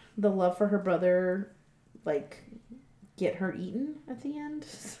the love for her brother, like, get her eaten at the end.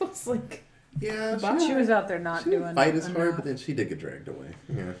 So it's like, yeah, she was out there not doing fight as hard, but then she did get dragged away.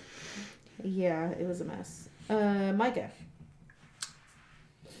 Yeah, it was a mess. Micah.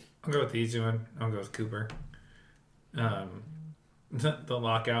 I'll go with the easy one. I'll go with Cooper. The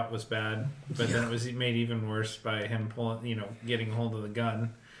lockout was bad, but then it was made even worse by him getting hold of the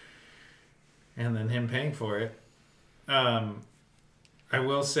gun. and then him paying for it. I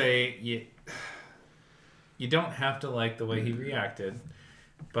will say you don't have to like the way he reacted,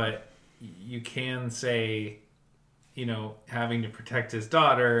 but you can say, having to protect his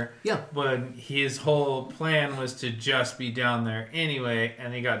daughter. Yeah. When his whole plan was to just be down there anyway,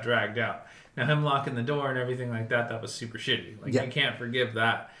 and he got dragged out. Now, him locking the door and everything like that was super shitty. Like, you can't forgive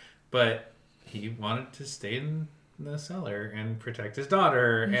that. But he wanted to stay in the cellar and protect his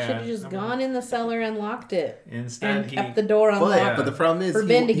daughter. He should have just gone in the cellar and locked it. Instead, and kept the door unlocked. But the problem is,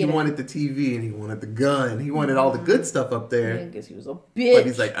 he wanted the TV and he wanted the gun. He wanted all the good stuff up there. I guess he was a bitch. But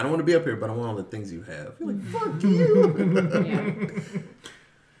he's like, I don't want to be up here, but I want all the things you have. You're like, fuck you.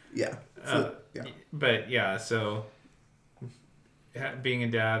 Yeah. So being a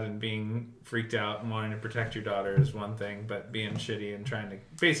dad and being freaked out and wanting to protect your daughter is one thing, but being shitty and trying to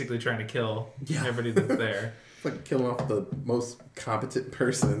kill everybody that's there. It's like killing off the most competent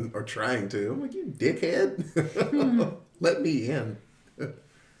person, or trying to. I'm like, you dickhead. Let me in.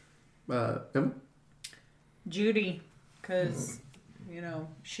 Emma? Judy. Because,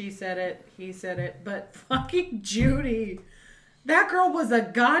 she said it, he said it, but fucking Judy. That girl was a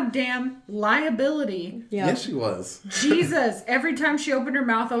goddamn liability. Yeah. Yes, she was. Jesus. Every time she opened her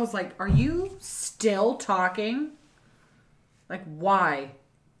mouth, I was like, are you still talking? Like, why?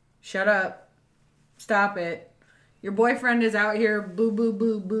 Shut up. Stop it. Your boyfriend is out here, boo, boo,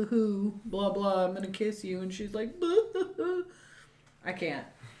 boo, boo, hoo, blah, blah, I'm going to kiss you. And she's like, boo, hoo, hoo. I can't.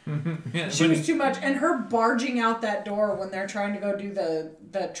 She was too much. And her barging out that door when they're trying to go do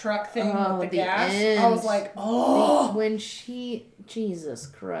the truck thing with the gas. End. I was like, oh. When Jesus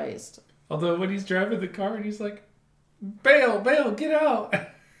Christ. Although when he's driving the car and he's like, bail, get out.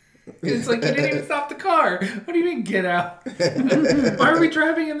 It's like, you didn't even stop the car. What do you mean, get out? Why are we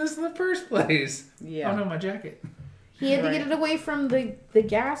driving in this in the first place? Yeah. Oh no, my jacket. He had to get it away from the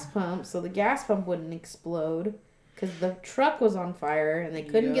gas pump so the gas pump wouldn't explode. Because the truck was on fire and they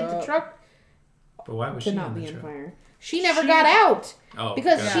couldn't get the truck to not be on fire. She never got out. Oh,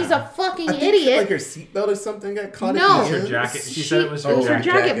 because she's a fucking idiot. Like her seatbelt or something got caught. No, in her jacket. She said it was her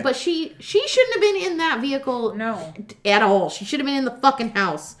jacket. But she shouldn't have been in that vehicle. No, at all. She should have been in the fucking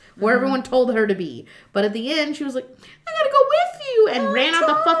house where everyone told her to be. But at the end, she was like, "I gotta go with you," and ran out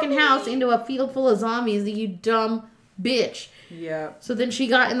the fucking house into a field full of zombies. You dumb bitch. Yeah. So then she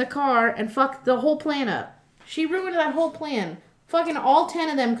got in the car and fucked the whole plan up. She ruined that whole plan. Fucking all 10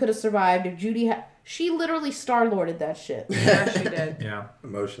 of them could have survived if Judy had... She literally Star-Lorded that shit. Yeah, she did. Yeah.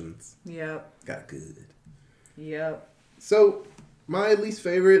 Emotions. Yep. Got good. Yep. So, my least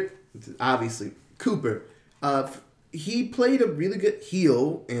favorite, obviously, Cooper. He played a really good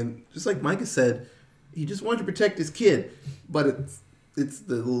heel, and just like Micah said, he just wanted to protect his kid. But it's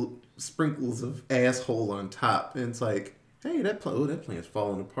the little sprinkles of asshole on top. And it's like, hey, that plan's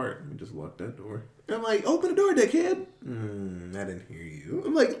falling apart. We just locked that door. And I'm like, open the door, dickhead. I didn't hear you.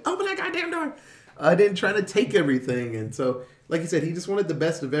 I'm like, open that goddamn door. I didn't try to take everything. And so, like you said, he just wanted the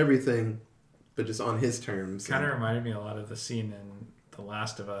best of everything, but just on his terms. Kind of reminded me a lot of the scene in The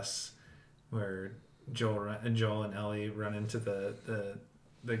Last of Us where Joel and Ellie run into the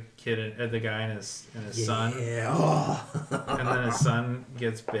kid, the guy and his son. Yeah. Oh. And then his son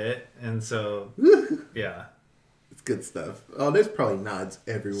gets bit. And so, yeah. It's good stuff. Oh, there's probably nods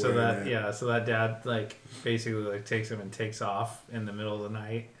everywhere. So that dad basically takes him and takes off in the middle of the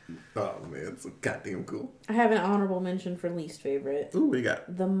night. Oh man, it's goddamn cool. I have an honorable mention for least favorite. Ooh, what you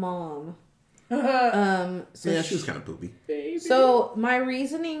got? The mom. So she was kind of poopy. Baby. So my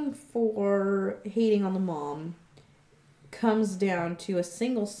reasoning for hating on the mom comes down to a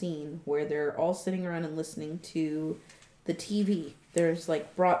single scene where they're all sitting around and listening to the TV. There's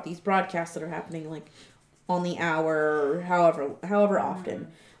these broadcasts that are happening on the hour or however often,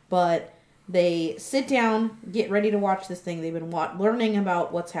 but they sit down, get ready to watch this thing. They've been learning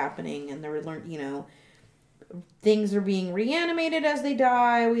about what's happening, and they're things are being reanimated as they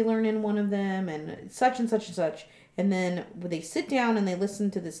die. We learn in one of them, and such and such and such. And then they sit down and they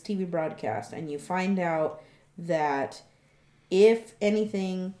listen to this TV broadcast, and you find out that if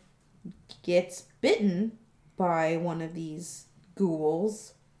anything gets bitten by one of these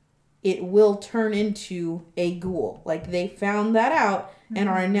ghouls, it will turn into a ghoul. They found that out and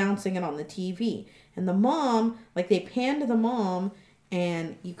are announcing it on the TV. And the mom, they pan to the mom,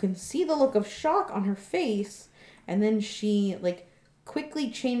 and you can see the look of shock on her face. And then she, quickly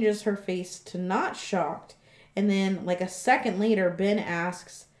changes her face to not shocked. And then, a second later, Ben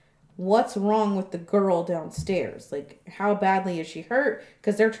asks, what's wrong with the girl downstairs? How badly is she hurt?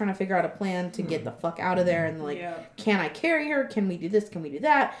 Because they're trying to figure out a plan to get the fuck out of there. And can I carry her? Can we do this? Can we do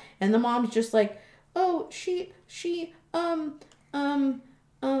that? And the mom's just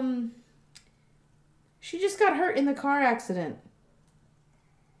She just got hurt in the car accident.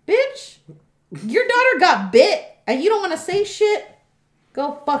 Bitch, your daughter got bit and you don't want to say shit?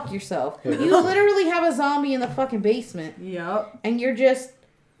 Go fuck yourself. You literally have a zombie in the fucking basement. Yep. And you're just,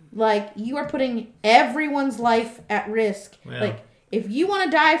 like, you are putting everyone's life at risk. Yeah. Like, if you want to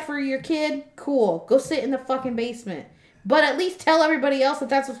die for your kid, cool. Go sit in the fucking basement. But at least tell everybody else that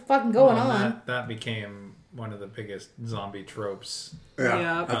that's what's fucking going on. That became one of the biggest zombie tropes.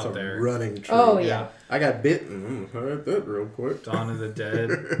 Yeah. That's out a there. running trope. Oh, yeah. I got bitten. Heard that real quick. Dawn of the Dead,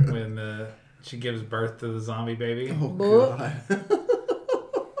 when she gives birth to the zombie baby. Oh, Boop. God.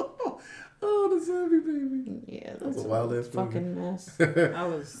 Oh, the zombie baby. Yeah, that's a wild ass fucking mess. I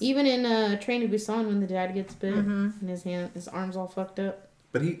was. Even in Train to Busan, when the dad gets bit and his arm's all fucked up.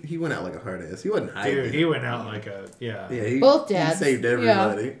 But he went out like a hard ass. He wasn't hiding. Dude, he went out like a, Yeah, Both dads. He saved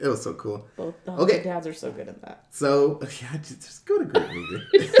everybody. It was so cool. Both the Okay. dads are so good at that. So, yeah, just go to great movie.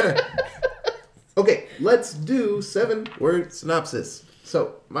 Okay, let's do 7-word synopsis.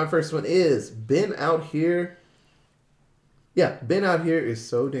 So, my first one is Ben Out Here. Yeah, Ben Out Here is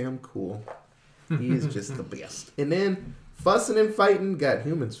so damn cool. He is just the best. And then, Fussing and Fighting got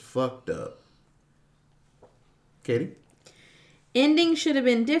humans fucked up. Katie? Ending should have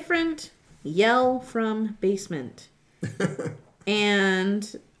been different. Yell from basement.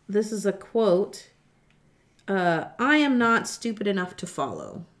 And this is a quote. I am not stupid enough to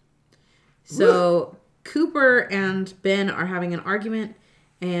follow. So Cooper and Ben are having an argument,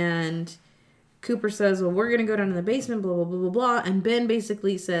 and Cooper says, well, we're going to go down to the basement, blah, blah, blah, blah, blah. And Ben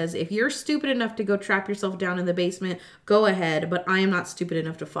basically says, if you're stupid enough to go trap yourself down in the basement, go ahead, but I am not stupid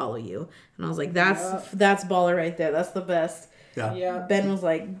enough to follow you. And I was like, that's baller right there. That's the best. Yeah. Ben was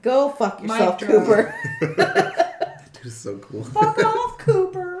like, go fuck yourself, Mic drop. Cooper. Dude, is so cool. Fuck off,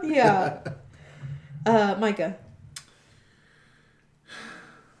 Cooper. Yeah. Micah.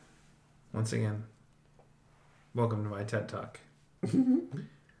 Once again, welcome to my TED Talk.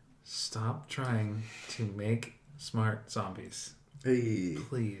 Stop trying to make smart zombies. Hey.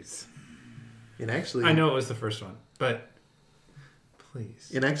 Please. And actually... I know it was the first one, but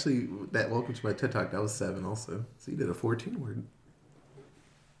please. And actually, that Welcome to My TED Talk, that was 7 also. So you did a 14-word.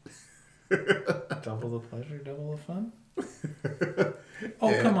 Double the pleasure, double the fun?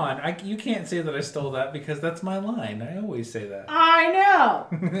 Oh, Yeah. come on. You can't say that I stole that because that's my line. I always say that. I know.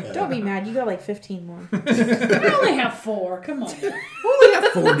 Don't be mad. You got like 15 more. I only have 4. Come on. Only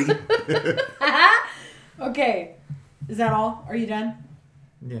got 40. Okay. Is that all? Are you done?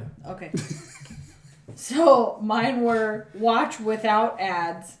 Yeah. Okay. So mine were watch without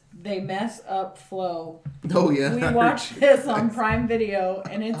ads. They mess up flow. Oh, yeah. We watched this on Prime Video,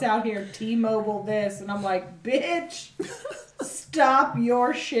 and it's out here T-Mobile this, and I'm like, bitch, stop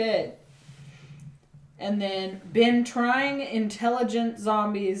your shit. And then been trying intelligent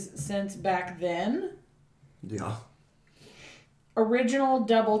zombies since back then. Yeah. Original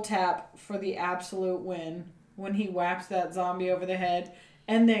double tap for the absolute win when he whaps that zombie over the head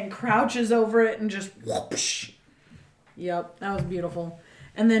and then crouches over it and just whoosh. Yep, that was beautiful.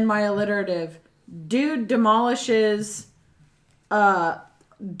 And then my alliterative, dude demolishes dermal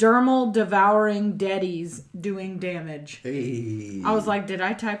devouring deadies doing damage. Hey. I was like, did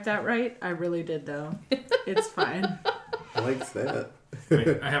I type that right? I really did though. It's fine. Likes that.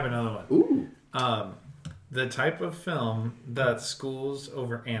 Wait, I have another one. Ooh. The type of film that schools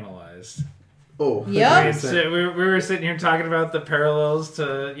overanalyze. Oh. Yep. We were sitting here talking about the parallels to,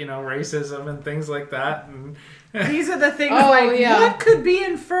 racism and things like that. And These are the things yeah. what could be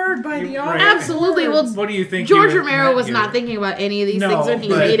inferred by the audience? Right. Absolutely. Well, what do you think? George you Romero meant was here? not thinking about any of these No, things when he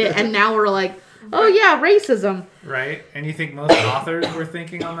but- made it, and now we're like, oh yeah, racism. Right? And you think most authors were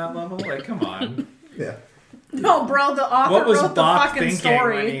thinking on that level? Like, come on. Yeah. No, bro, the author What was wrote the Bach fucking thinking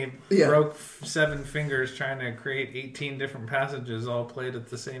story. when he Yeah. broke 7 fingers trying to create 18 different passages all played at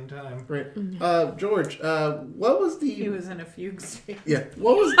the same time? Right. George, what was the... He was in a fugue state. Yeah.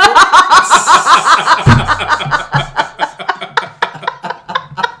 What was...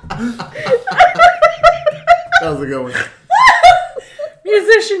 That was a good one.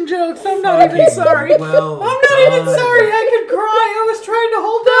 Musician jokes. I'm not even sorry. Well I'm not even sorry. I could cry. I was trying to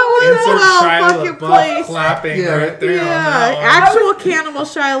hold that Insert Well, Shia fucking LaBeouf place. clapping Yeah. right there on that one. Actual cannibal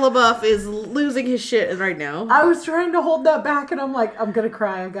Shia LaBeouf is losing his shit right now. I was trying to hold that back, and I'm like, I'm gonna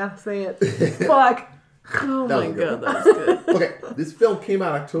cry. I gotta say it. Fuck. Oh That my was good. god, that was good. Okay, this film came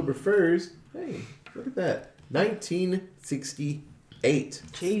out October 1st. Hey, look at that. 1968.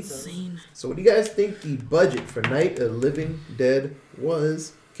 Jesus. So what do you guys think the budget for Night of the Living Dead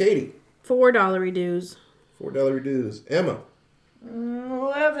was? Katie. $4 dues. $4 dues. Emma.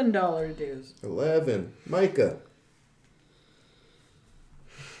 $11 dues. 11. Micah.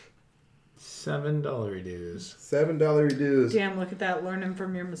 $7 dues. $7 dues. Damn, look at that. Learning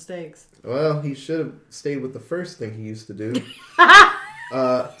from your mistakes. Well, he should have stayed with the first thing he used to do.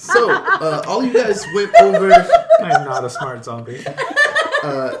 All you guys went over. I am not a smart zombie.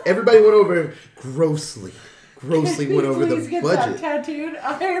 Everybody went over grossly went over the get budget. that tattooed.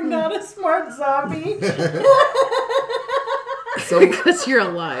 I am not a smart zombie. So, Because you're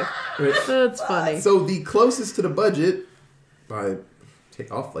alive. That's funny. so the closest to the budget, by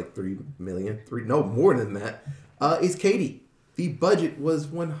take off like $3 million, more than that, is Katie. The budget was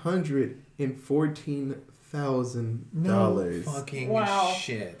 $114,000. No fucking Wow.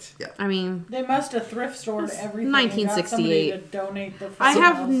 shit. I mean, They must have thrift stored It's everything. and got somebody 1968. to donate the I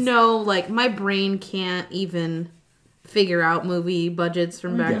have photos. no, like, my brain can't even figure out movie budgets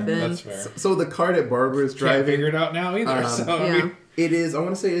from back then. That's fair. So the car that Barbara is Can't driving, figure it out now either. So I Yeah. mean, it is, I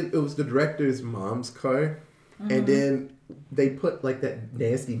want to say it was the director's mom's car. And then they put like that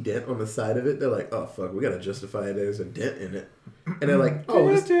nasty dent on the side of it. They're like, oh fuck, we gotta justify there's a dent in it. And they're like, oh,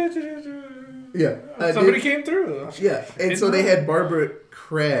 yeah. somebody came through. Yeah, and so they had Barbara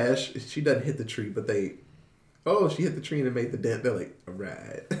crash. She doesn't hit the tree, but she hit the tree and it made the dent. They're like, all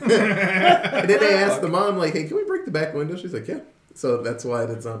right. And then they asked the mom, like, hey, can we break the back window? She's like, yeah. So that's why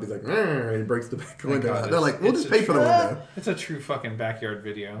the zombie's like, "Rrr," and breaks the back window. God, They're like, we'll it's just a pay for the window. It's a true fucking backyard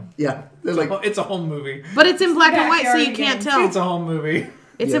video. Yeah. They're like, It's a home movie. But it's in black and white, so you Backyard can't again. tell. It's a home movie.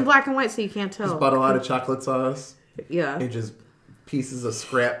 It's Yeah. in black and white, so you can't tell. just bought a lot of chocolate sauce Yeah. and just pieces of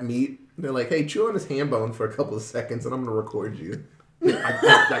scrap meat. And they're like, hey, chew on this ham bone for a couple of seconds and I'm going to record you.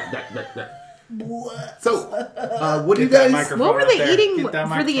 So, what do you Get that guys... microphone What were up they there. eating Get that for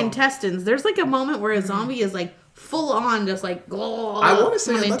the microphone. intestines? There's like a moment where a zombie is like full on, just like, I want to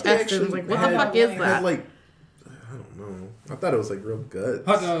say on I thought they intestines. actually Like, what had- the fuck is had, that? like, I don't know. I thought it was like real guts.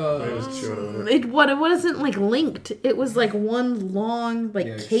 Hot dogs. I was chewing on it. It wasn't like linked. It was like one long like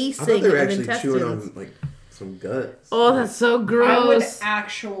Yeah, I casing thought they were of actually intestines. chewing on like some guts. Oh, that's so I would gross.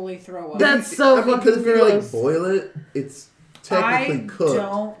 actually throw up. That's so I mean, fucking if you like gross. boil it, it's technically I cooked,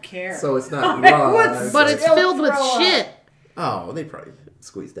 don't care. so it's not I raw. would But it's Still filled with throw up. shit. oh, they probably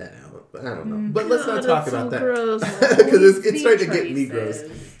squeezed that out. But I don't know. But let's not God, talk that's about so that gross. because it's starting to get me gross.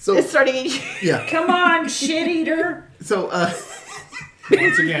 So It's starting to yeah. Come on, shit eater. So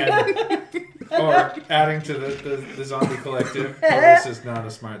Once again. Or adding to the zombie collective. Oh, this is not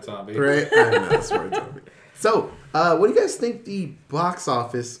a smart zombie. right. I'm not a smart zombie. So what do you guys think the box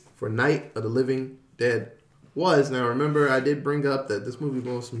office for Night of the Living Dead was? Now remember, I did bring up that this movie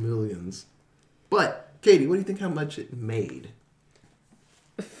lost millions, but Katie, what do you think? How much it made?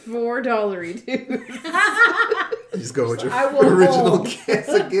 $4, dude. Just go with your I will original hold. guess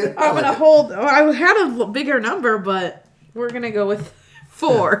again. I'm gonna hold. I had a bigger number, but we're gonna go with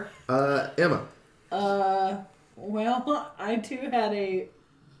 4. Emma. Well, I too had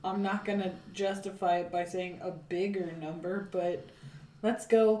I'm not gonna justify it by saying a bigger number, but let's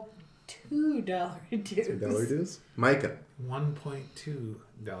go $2 dues. $2 dues. Micah. $1.2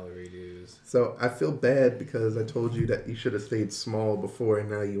 dues. So I feel bad because I told you that you should have stayed small before,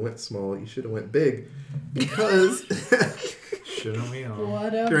 and now you went small. You should have went big because Shouldn't we all?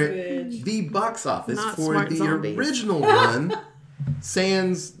 What a Right. bitch. the box office Not for smart the zombies. original one,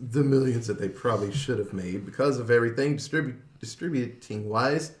 sans the millions that they probably should have made because of everything distributing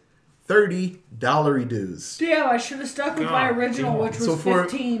wise, $30 dues. Damn, I should have stuck with my God original, damn. which was So for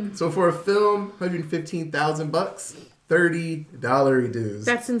 15. so for a film, $115,000, $30 dues.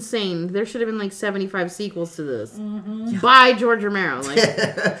 That's insane. There should have been like 75 sequels to this by George Romero.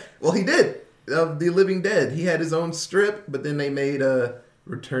 Like, Well, he did. Of The Living Dead. He had his own strip, but then they made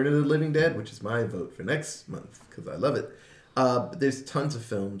Return of the Living Dead, which is my vote for next month because I love it. But there's tons of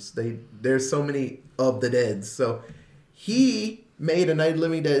films. There's so many of the Dead. So he made a Night of the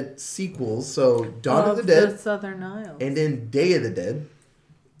Living Dead sequel. So Dawn of the Dead, Southern Isles. and then Day of the Dead.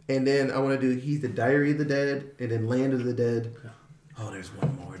 And then I want to do He's the Diary of the Dead, and then Land of the Dead. Oh, there's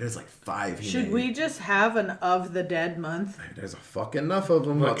one more. There's like 5 he Should made. we just have an Of the Dead month? There's a fucking enough of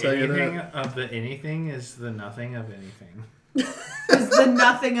them, I'll Look, tell you anything that. of the anything is the nothing of anything. It's the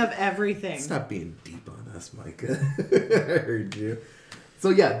nothing of everything. Stop being deep on us, Micah. I heard you. So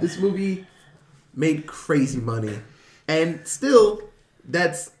yeah, this movie made crazy money. And still,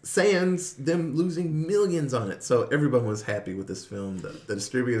 that's sans them losing millions on it. So everyone was happy with this film. The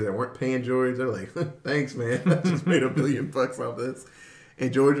distributors that weren't paying George, they're like, thanks, man. I just made $1 billion off this.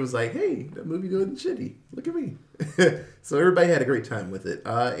 And George was like, hey, that movie wasn't shitty. Look at me. So everybody had a great time with it.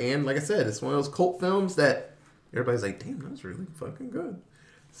 And like I said, it's one of those cult films that everybody's like, damn, that was really fucking good.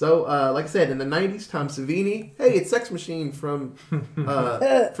 So, like I said, in the 90s, Tom Savini, hey, it's Sex Machine from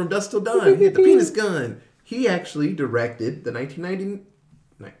Dusk Till Dawn. He had the penis gun. He actually directed the 1990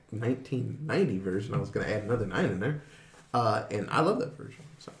 1990 version. I was going to add another 9 in there. And I love that version.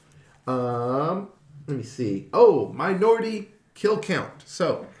 So, let me see. Oh, minority kill count.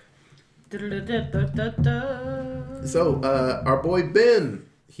 So, our boy Ben,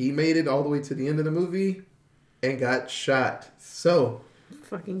 he made it all the way to the end of the movie and got shot. So,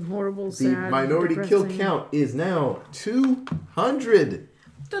 fucking horrible, the sad, minority depressing. kill count is now 200.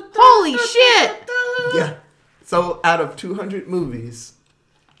 Holy shit! Yeah. So, out of 200 movies,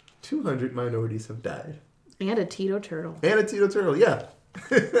 200 minorities have died. And a Tito Turtle. And a Tito Turtle, yeah.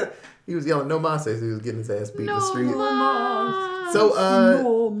 He was yelling no mas as he was getting his ass beat in the street.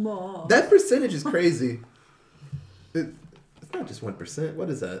 So, that percentage is crazy. It's not just 1%. What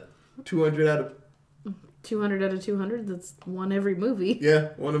is that? 200 out of 200 out of 200. That's one every movie. Yeah,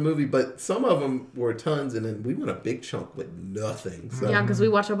 one a movie, but some of them were tons, and then we went a big chunk with nothing. So. Yeah, because we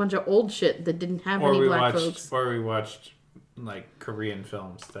watched a bunch of old shit that didn't have any black folks. Or we watched like Korean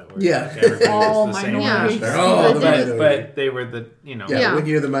films that were Yeah. like, all the same. minorities. They're all the But, minority. but they were the Yeah, Yeah. when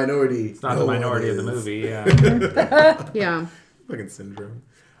you're the minority, it's not the minority of the movie. Yeah. Yeah. Fucking syndrome.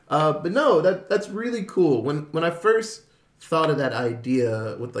 But no, that's really cool. When I first thought of that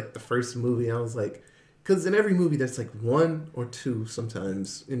idea with like the first movie, I was like, because in every movie there's like one or two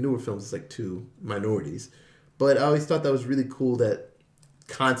sometimes. In newer films it's like two minorities. But I always thought that was really cool that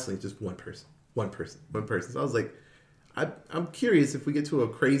constantly just one person. So I was like, I'm curious if we get to a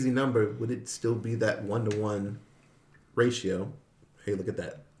crazy number, would it still be that 1-to-1 ratio? Hey, look at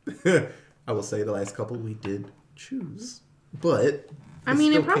that. I will say the last couple we did choose. But I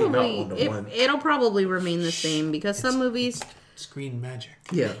mean, it'll probably remain the same because some movies, Screen magic.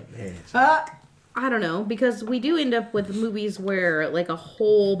 Yeah, man. I don't know, because we do end up with movies where like a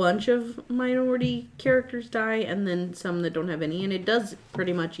whole bunch of minority characters die and then some that don't have any, and it does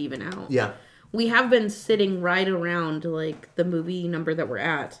pretty much even out. Yeah. We have been sitting right around like the movie number that we're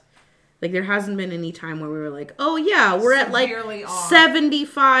at. Like there hasn't been any time where we were like, oh yeah, we're at like Severely off.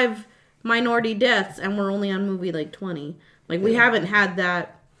 75 minority deaths and we're only on movie like 20. Like we haven't had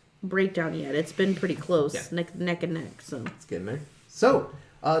that breakdown yet. It's been pretty close, neck and neck. So It's getting there. So,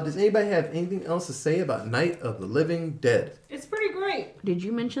 does anybody have anything else to say about Night of the Living Dead? It's pretty great. did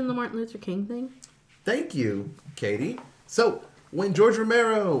you mention the Martin Luther King thing? Thank you, Katie. So, when George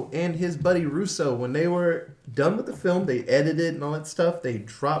Romero and his buddy Russo, when they were done with the film, they edited and all that stuff, they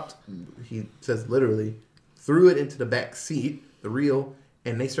dropped, he says literally, threw it into the back seat, the reel,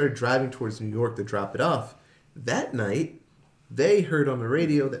 and they started driving towards New York to drop it off. That night, they heard on the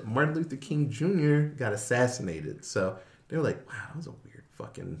radio that Martin Luther King Jr. got assassinated. So they were like, wow, that was a weird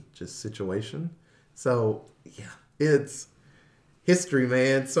fucking just situation. So, yeah, it's history,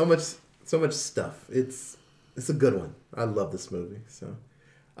 man. So much stuff. It's a good one. I love this movie. So,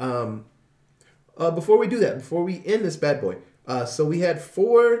 before we do that, before we end this bad boy, so we had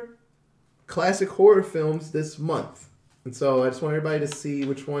 4 classic horror films this month. And so I just want everybody to see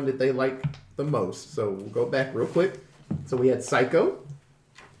which one did they like the most. So we'll go back real quick. So we had Psycho,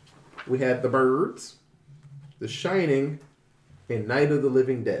 we had The Birds, The Shining, and Night of the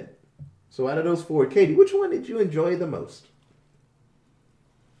Living Dead. So out of those 4, Katie, which one did you enjoy the most?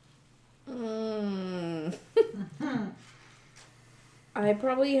 I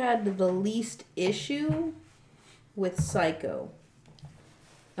probably had the least issue with Psycho.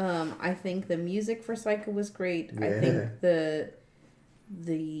 I think the music for Psycho was great. Yeah. I think the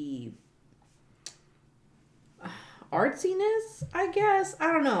artsiness, I guess.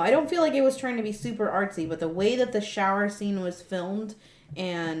 I don't know. I don't feel like it was trying to be super artsy, but the way that the shower scene was filmed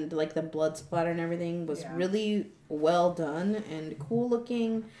and like the blood splatter and everything was really well done and cool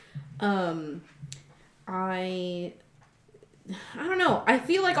looking. I don't know. I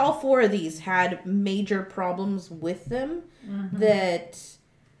feel like all 4 of these had major problems with them that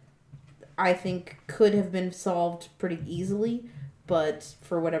I think could have been solved pretty easily, but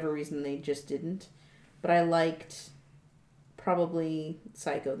for whatever reason they just didn't. But I liked probably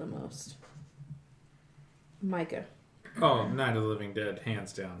Psycho the most. Micah. Oh, Night of the Living Dead,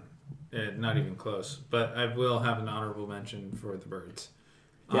 hands down. Not even close. But I will have an honorable mention for The Birds.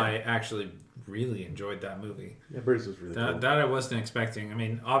 Yeah. I actually really enjoyed that movie. Yeah, Birds was really cool. That I wasn't expecting. I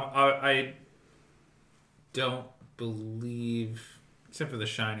mean, I don't believe, except for The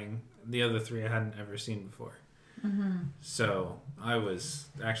Shining, the other 3 I hadn't ever seen before. Mm-hmm. So I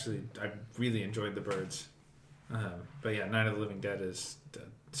really enjoyed The Birds. But yeah, Night of the Living Dead is the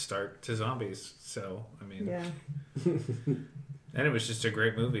start to zombies. So, I mean... Yeah. And it was just a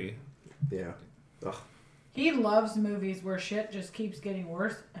great movie. Yeah. Ugh. He loves movies where shit just keeps getting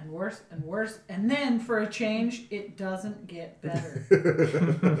worse and worse and worse. And then, for a change, it doesn't get better.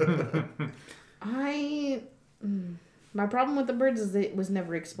 My problem with the birds is that it was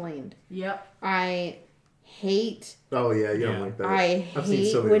never explained. Yep. I hate. Oh yeah, you don't like that. I I've seen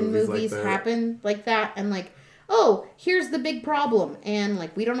hate so many when movies movies like that. happen like that and like, oh, here's the big problem and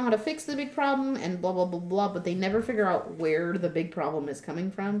like we don't know how to fix the big problem and blah blah blah blah, but they never figure out where the big problem is coming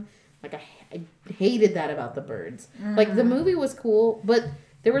from. Like I hated that about the birds. Like the movie was cool, but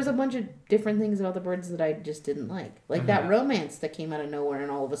there was a bunch of different things about the birds that I just didn't like. Like that romance that came out of nowhere and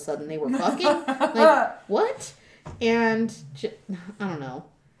all of a sudden they were fucking. Like, what? And I don't know.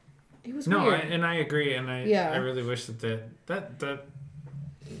 It was No, weird. and I agree, and I really wish that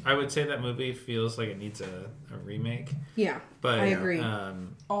I would say that movie feels like it needs a remake. Yeah, But I agree. I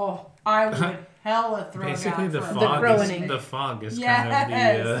would hella throw Basically, down the for fog Croning. the fog is Yes. kind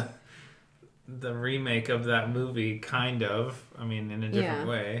of the remake of that movie, kind of. I mean, in a different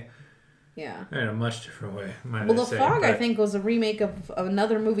way. Yeah. In a much different way, might Well, I The say. Fog, I but- think, was a remake of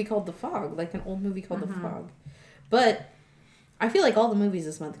another movie called The Fog, like an old movie called The Fog. But I feel like all the movies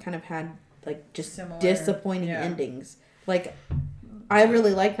this month kind of had like just Similar, disappointing endings. Like, I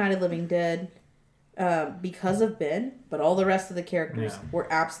really like Night of the Living Dead because of Ben, but all the rest of the characters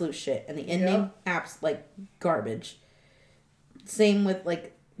were absolute shit, and the ending like garbage. Same with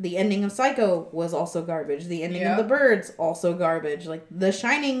like the ending of Psycho was also garbage. The ending of The Birds also garbage. Like The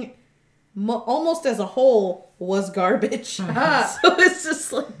Shining, almost as a whole, was garbage. So it's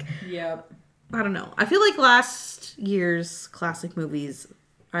just like, Yep. I don't know. I feel like last year's classic movies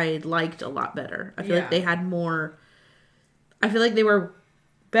I liked a lot better. I feel like they had more. I feel like they were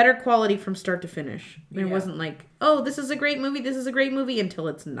better quality from start to finish. It wasn't like, oh, this is a great movie until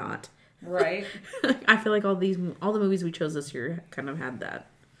it's not. Right. I feel like all the movies we chose this year kind of had that.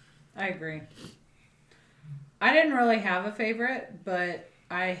 I agree. I didn't really have a favorite, but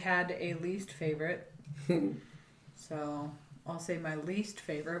I had a least favorite. So I'll say my least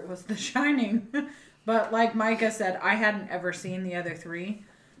favorite was The Shining. But like Micah said, I hadn't ever seen the other three.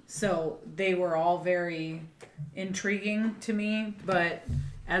 So they were all very intriguing to me. But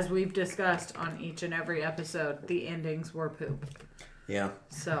as we've discussed on each and every episode, the endings were poop. Yeah.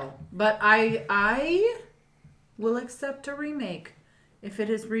 So, but I will accept a remake if it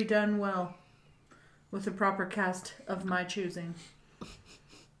is redone well with a proper cast of my choosing.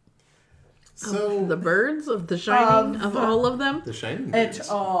 So The Birds of The Shining, of all of them. The Shining. It Birds.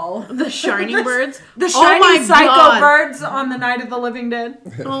 all. The Shining Birds. The Oh Shining my Psycho God. Birds on the Night of the Living Dead.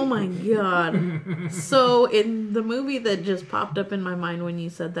 Oh my god. So in the movie that just popped up in my mind when you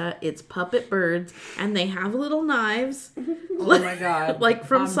said that, it's puppet birds and they have little knives. Oh my God. Like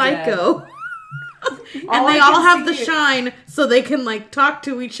from I'm Psycho. dead. And All they I all can have the see- shine so they can like talk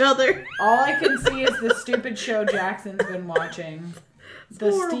to each other. All I can see is the stupid show Jackson's been watching. The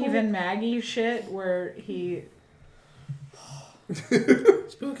horrible. Stephen Maggie shit where he...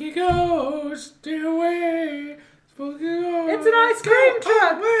 Spooky ghost, stay away. Spooky ghost. It's an ice cream go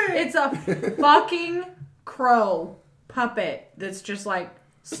truck. away. It's a fucking crow puppet that's just like,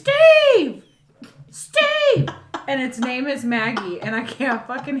 Steve! Steve! And its name is Maggie, and I can't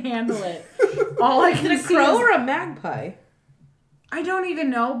fucking handle it. All I can Is it a see crow is... or a magpie? I don't even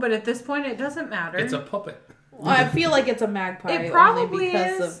know, but at this point it doesn't matter. It's a puppet. I feel like it's a magpie. It probably only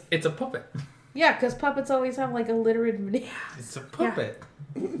because is. of It's a puppet. yeah, because puppets always have like alliterative. It's a puppet.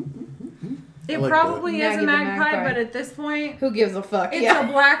 It I like probably is Maggie a the magpie, magpie. but at this point, Who gives a fuck? it's Yeah,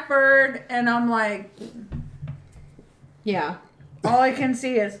 a blackbird, and I'm like, yeah. all I can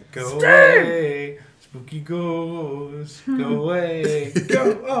see is Go Steve! away. Spooky ghost. Go away.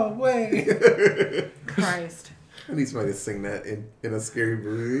 Go away. Christ. I need somebody to sing that in a scary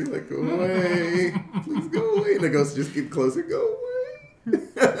movie. Like, go away. Please go away. And the ghosts just get closer. Go away. You know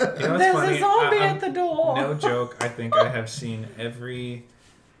what's There's funny? a zombie I'm- at the door. No joke. I think I have seen every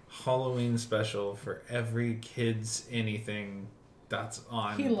Halloween special for every kids anything that's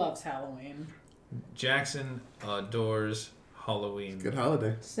on. He loves Halloween. Jackson adores Halloween. Good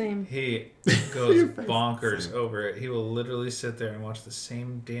holiday. Same. He goes Your face bonkers is the same. over it. He will literally sit there and watch the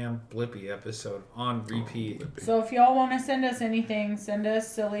same damn Blippi episode on repeat. So if y'all want to send us anything, send us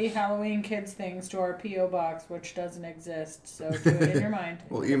silly Halloween kids things to our P.O. box, which doesn't exist. So do it in your mind.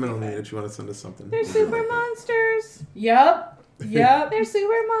 Well, email me that you want to send us something. They're super monsters. Yep. Yep. They're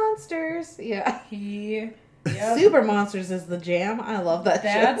super monsters. Yeah. Yep. Super Monsters is the jam. I love that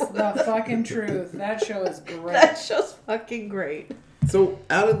That's show. the fucking truth. That show is great. That show's fucking great. So,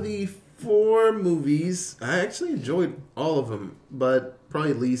 out of the 4 movies, I actually enjoyed all of them, but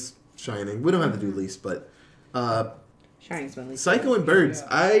probably least Shining. We don't have to do least, but Shining's been least. Psycho and Birds. Yeah.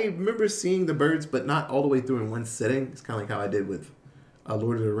 I remember seeing the Birds, but not all the way through in one sitting. It's kind of like how I did with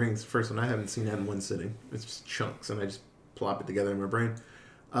Lord of the Rings. First one, I haven't seen that in one sitting. It's just chunks, and I just plop it together in my brain.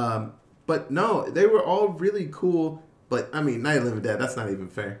 But no, they were all really cool. But, I mean, Night of the Living Dead, that's not even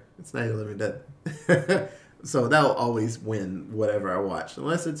fair. It's Night of the Living Dead. So that'll always win whatever I watch.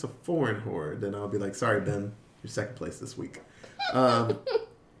 Unless it's a foreign horror, then I'll be like, sorry, Ben, you're second place this week.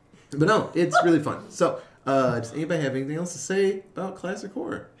 But no, it's really fun. So, does anybody have anything else to say about classic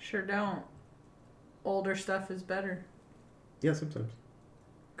horror? Sure don't. Older stuff is better. Yeah, sometimes.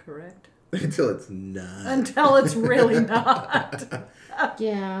 Correct. Until it's not. Until it's really not.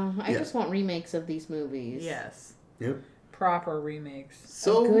 Yeah, I just want remakes of these movies. Yes. Yep. Proper remakes.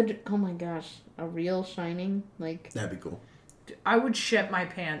 So a good, oh my gosh, a real Shining, like that'd be cool. I would shit my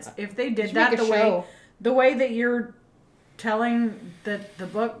pants if they did should that make a the way show. the way that you're telling that the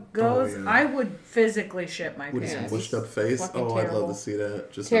book goes. yeah. I would physically shit my With his pants. bushed up face. Fucking Oh, I'd love terrible. to see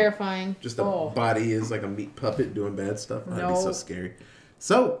that. Just terrifying. just a Oh. body is like a meat puppet doing bad stuff. That'd be so No. scary.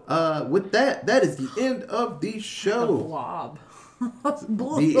 So, with that is the end of the The show. blob.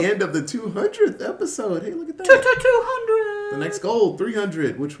 The end of the 200th episode. Hey, look at that. 200. The next goal,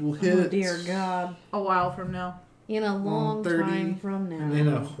 300, which will hit. Oh dear God! A while from now. In a long 30. time from now. In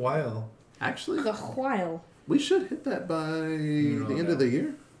a while. Actually, The while. we should hit that by the end of the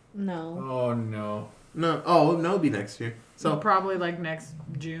year. No. Oh no. No, oh no, it'll be next year. So So probably like next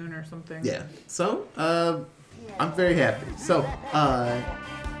June or something. yeah. So I'm very happy. So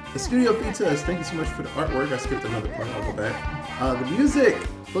the studio feeds us. Thank you so much for the artwork. I skipped another part. I'll go back. The music.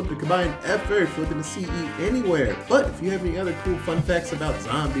 Flip the combined effort. Flipping the CE anywhere. But if you have any other cool fun facts about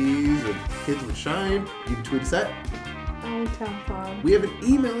zombies or kids with shine, you can tweet us at. Allentown Pod. We have an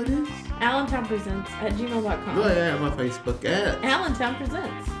email. It is. Allentown Presents at gmail.com. Go ahead on my Facebook at. Allentown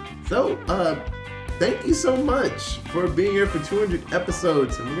Presents. So, thank you so much for being here for 200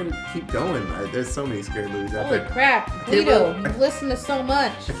 episodes, and we're gonna keep going. There's so many scary movies out Holy there. crap. Hey, Guido, look. you've listened to so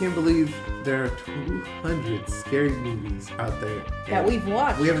much I can't believe there are 200 scary movies out there. that And we've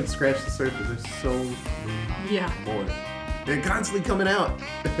watched. we haven't scratched the surface. There's so many Yeah. more. They're constantly coming out.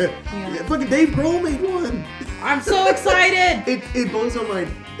 Yeah, fucking Dave Grohl made one. I'm so excited. It blows my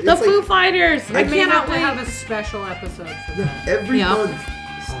mind. It's The like Foo Fighters. I We may have cannot to wait. have a special episode for that. every Yeah. month.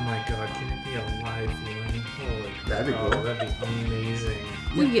 Oh my god, can it be a live viewing? Holy crap. That'd be cool. Oh, that'd be amazing.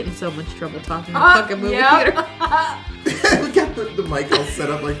 We get in so much trouble talking to Ah, fucking movie yep. theater. We got the mic all set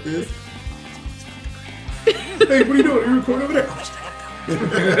up like this. Hey, what are you doing? Are you recording over there?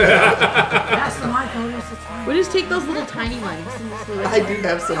 That's the mic, Otis. It's fine. We just take those little tiny mics and just I do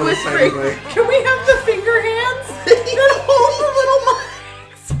have some of those tiny Whispering. mic. Can we have the finger hands that hold the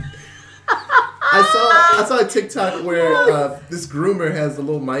little mics? I saw a TikTok where this groomer has a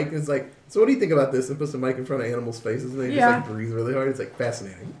little mic and it's like, so what do you think about this? And puts the mic in front of animals' faces and they Yeah. just like breathe really hard. It's like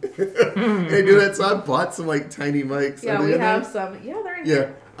fascinating. They do that, so I bought some like tiny mics. Yeah, Are they we in there? have some. Yeah, they're in Yeah,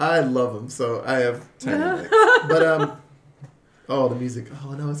 there. I love them, so I have tiny mics. But oh, the music.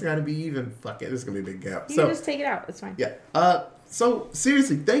 Oh no, it's gotta be even. Fuck it, there's gonna be a big gap. You So can just take it out. It's fine. yeah. So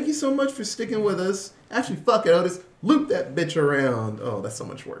seriously, thank you so much for sticking with us. Actually, fuck it, Otis. Loop that bitch around. Oh, that's so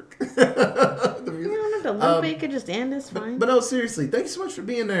much work. The You music. don't have to loop it. You could just end. It's fine. But no, seriously, thank you so much for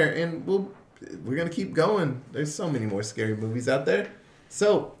being there, and we're gonna keep going. There's so many more scary movies out there.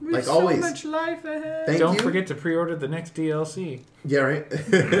 So, With like so always, much life ahead. thank Don't you. forget to pre-order the next DLC. Yeah, right.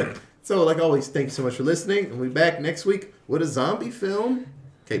 So, like always, thank you so much for listening, and we'll be back next week with a zombie film.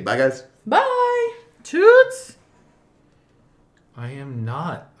 Okay, bye, guys. Bye. Toots. I am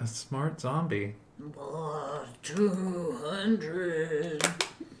not a smart zombie. 200.